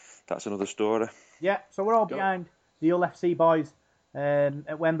that's another story. Yeah, so we're all behind the Hull FC boys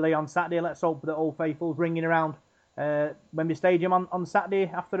at Wembley on Saturday. Let's hope that all faithfuls ringing around Wembley Stadium on Saturday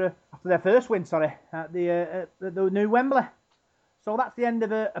after their first win. At the new Wembley. So that's the end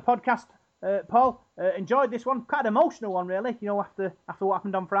of a podcast. Paul, enjoyed this one. Quite an emotional one, really. After what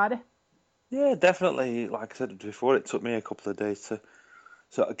happened on Friday. Yeah, definitely. Like I said before, it took me a couple of days to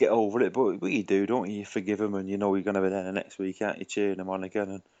sort of get over it. But you do, don't you? You forgive them, and you're going to be there the next week, aren't you? Cheering them on again.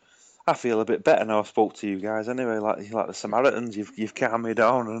 And I feel a bit better now. I spoke to you guys anyway, like the Samaritans. You've calmed me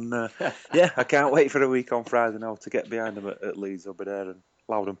down, and yeah, I can't wait for a week on Friday now to get behind them at Leeds. I'll be there and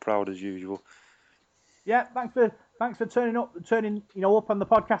loud and proud as usual. Yeah, thanks for turning up on the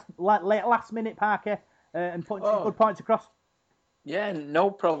podcast last minute, Parker, and putting some good points across. Yeah,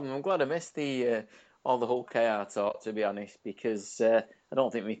 no problem. I'm glad I missed all the Hull KR talk, to be honest, because I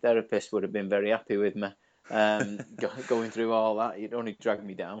don't think my therapist would have been very happy with me going through all that. It only dragged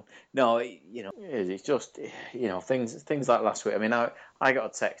me down. No, it's just things like last week. I mean, I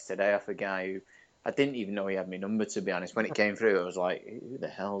got a text today off a guy who I didn't even know he had my number, to be honest. When it came through, I was like, "Who the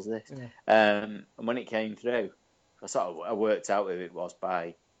hell's this?" Yeah. And when it came through, I worked out who it was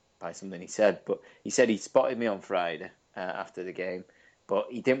by something he said. But he said he spotted me on Friday after the game, but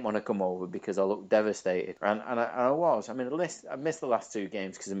he didn't want to come over because I looked devastated, and I was. I mean, I missed the last 2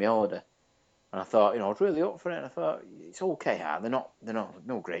 games because of my order, and I thought, I was really up for it. And I thought it's okay. They're not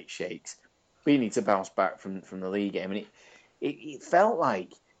no great shakes. We need to bounce back from the league game, and it felt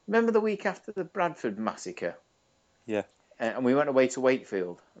like. Remember the week after the Bradford massacre? Yeah. And we went away to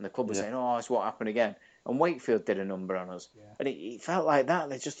Wakefield, and the club was saying, "Oh, it's what happened again." And Wakefield did a number on us, and it felt like that.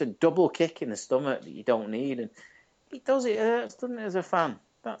 There's just a double kick in the stomach that you don't need, and it hurts, doesn't it, as a fan?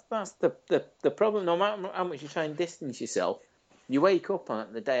 That's the problem. No matter how much you try and distance yourself, you wake up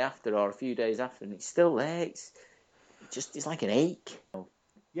on the day after or a few days after, and it's still there. It's like an ache.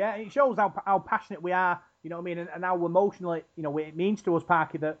 Yeah, it shows how passionate we are, you know what I mean, and how emotionally, you know, it means to us,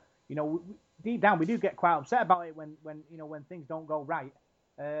 Parky, that, you know, deep down we do get quite upset about it when things don't go right.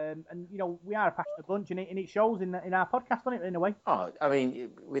 And you know, we are a passionate bunch, and it shows in our podcast, doesn't it, in a way? Oh, I mean,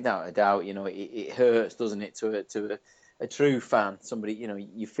 without a doubt, you know, it hurts, doesn't it, to a true fan, somebody, you know,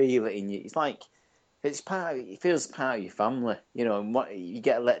 you feel it in you. It's like it feels part of your family, you know, and what you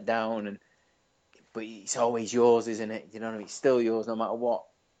get let down, but it's always yours, isn't it? You know what I mean? It's still yours no matter what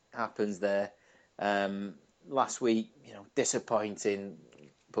happens there. Last week, you know, disappointing,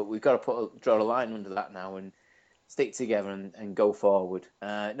 but we've got to draw a line under that now and stick together and go forward.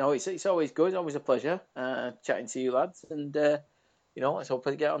 No, it's always good. It's always a pleasure chatting to you lads, and you know, let's hope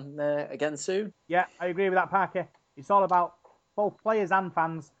we get on again soon. Yeah, I agree with that, Parker. It's all about both players and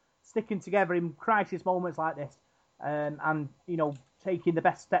fans sticking together in crisis moments like this, and you know, taking the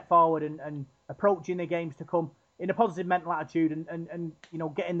best step forward and approaching the games to come in a positive mental attitude, and you know,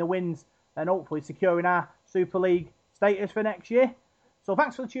 getting the wins and hopefully securing our Super League status for next year. So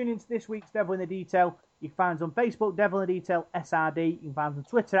thanks for tuning into this week's Devil in the Detail. You can find us on Facebook, Devil in the Detail SRD. You can find us on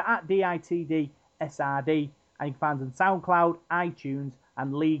Twitter at DITD SRD. And you can find us on SoundCloud, iTunes,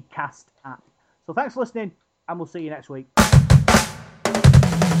 and LeagueCast app. So thanks for listening, and we'll see you next week.